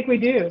 I think we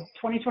do.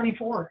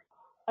 2024.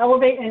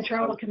 Elevate and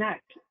TravelConnect.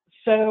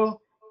 So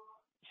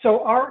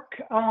ARC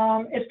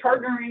is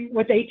partnering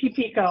with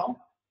ATPCO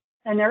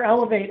and their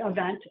Elevate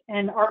event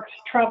and ARC's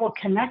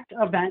TravelConnect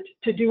event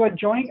to do a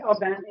joint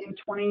event in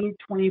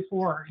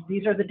 2024.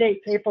 These are the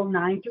dates, April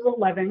 9 through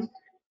 11.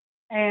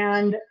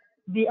 And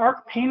the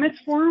ARC payments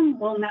form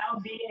will now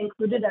be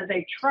included as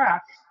a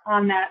track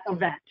on that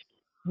event.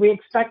 We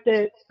expect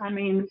it,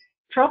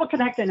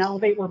 TravelConnect and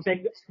Elevate were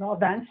big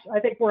events. I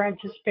think we're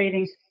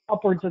anticipating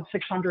upwards of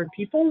 600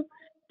 people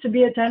to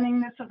be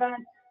attending this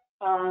event.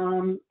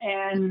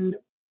 And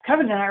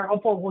Kevin and I are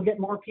hopeful we'll get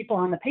more people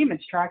on the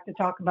payments track to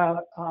talk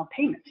about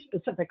payments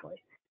specifically.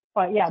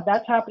 But yeah,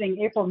 that's happening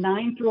April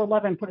 9 through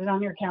 11. Put it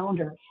on your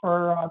calendar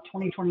for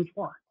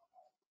 2024.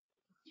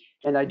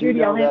 And I do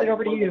Judy, I'll know hand that it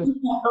over to you.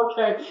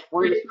 Okay.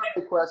 one of the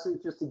survey questions,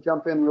 just to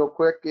jump in real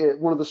quick,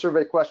 one of the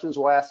survey questions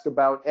will ask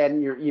about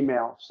adding your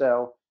email.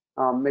 So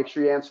make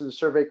sure you answer the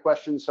survey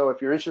question. So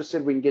if you're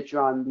interested, we can get you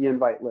on the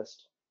invite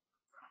list.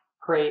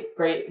 Great,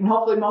 great. And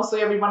hopefully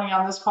mostly everybody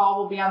on this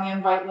call will be on the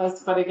invite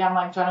list. But again,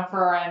 like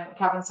Jennifer and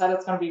Kevin said,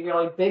 it's going to be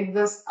really big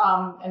this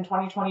in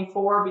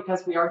 2024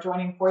 because we are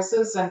joining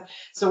forces. And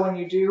so when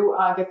you do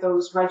get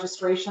those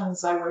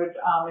registrations, I would,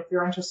 if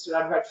you're interested,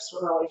 I'd register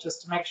early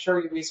just to make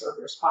sure you reserve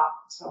your spot.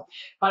 So,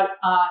 but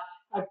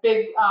a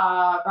big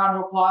round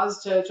of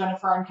applause to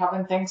Jennifer and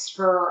Kevin. Thanks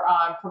for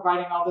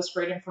providing all this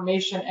great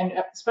information, and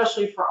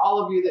especially for all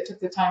of you that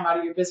took the time out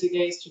of your busy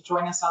days to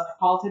join us on the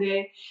call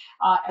today.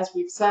 As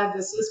we've said,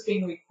 this is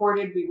being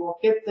recorded. We will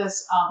get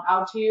this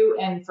out to you.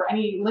 And for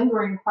any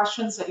lingering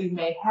questions that you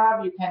may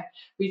have, you can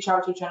reach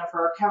out to Jennifer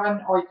or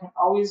Kevin, or you can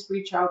always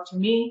reach out to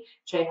me,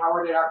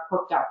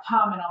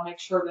 jhoward@artcorp.com, and I'll make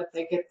sure that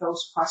they get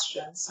those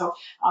questions. So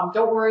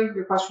don't worry,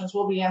 your questions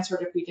will be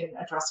answered if we didn't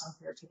address them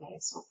here today.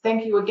 So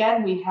thank you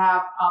again. We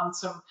have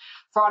some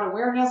Fraud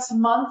Awareness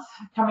Month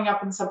coming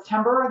up in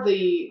September.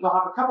 We'll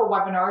have a couple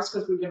webinars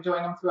because we've been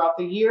doing them throughout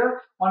the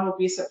year. One will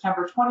be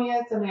September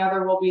 20th and the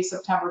other will be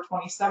September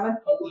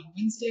 27th, both on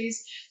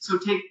Wednesdays. So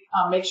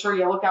make sure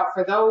you look out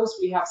for those.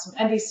 We have some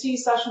NDC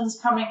sessions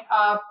coming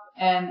up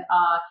and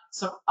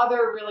some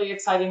other really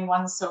exciting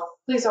ones. So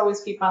please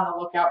always keep on the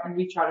lookout and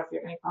reach out if you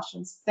have any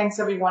questions. Thanks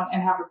everyone,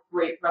 and have a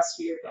great rest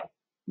of your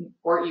day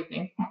or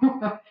evening.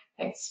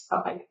 Thanks.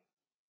 Bye-bye.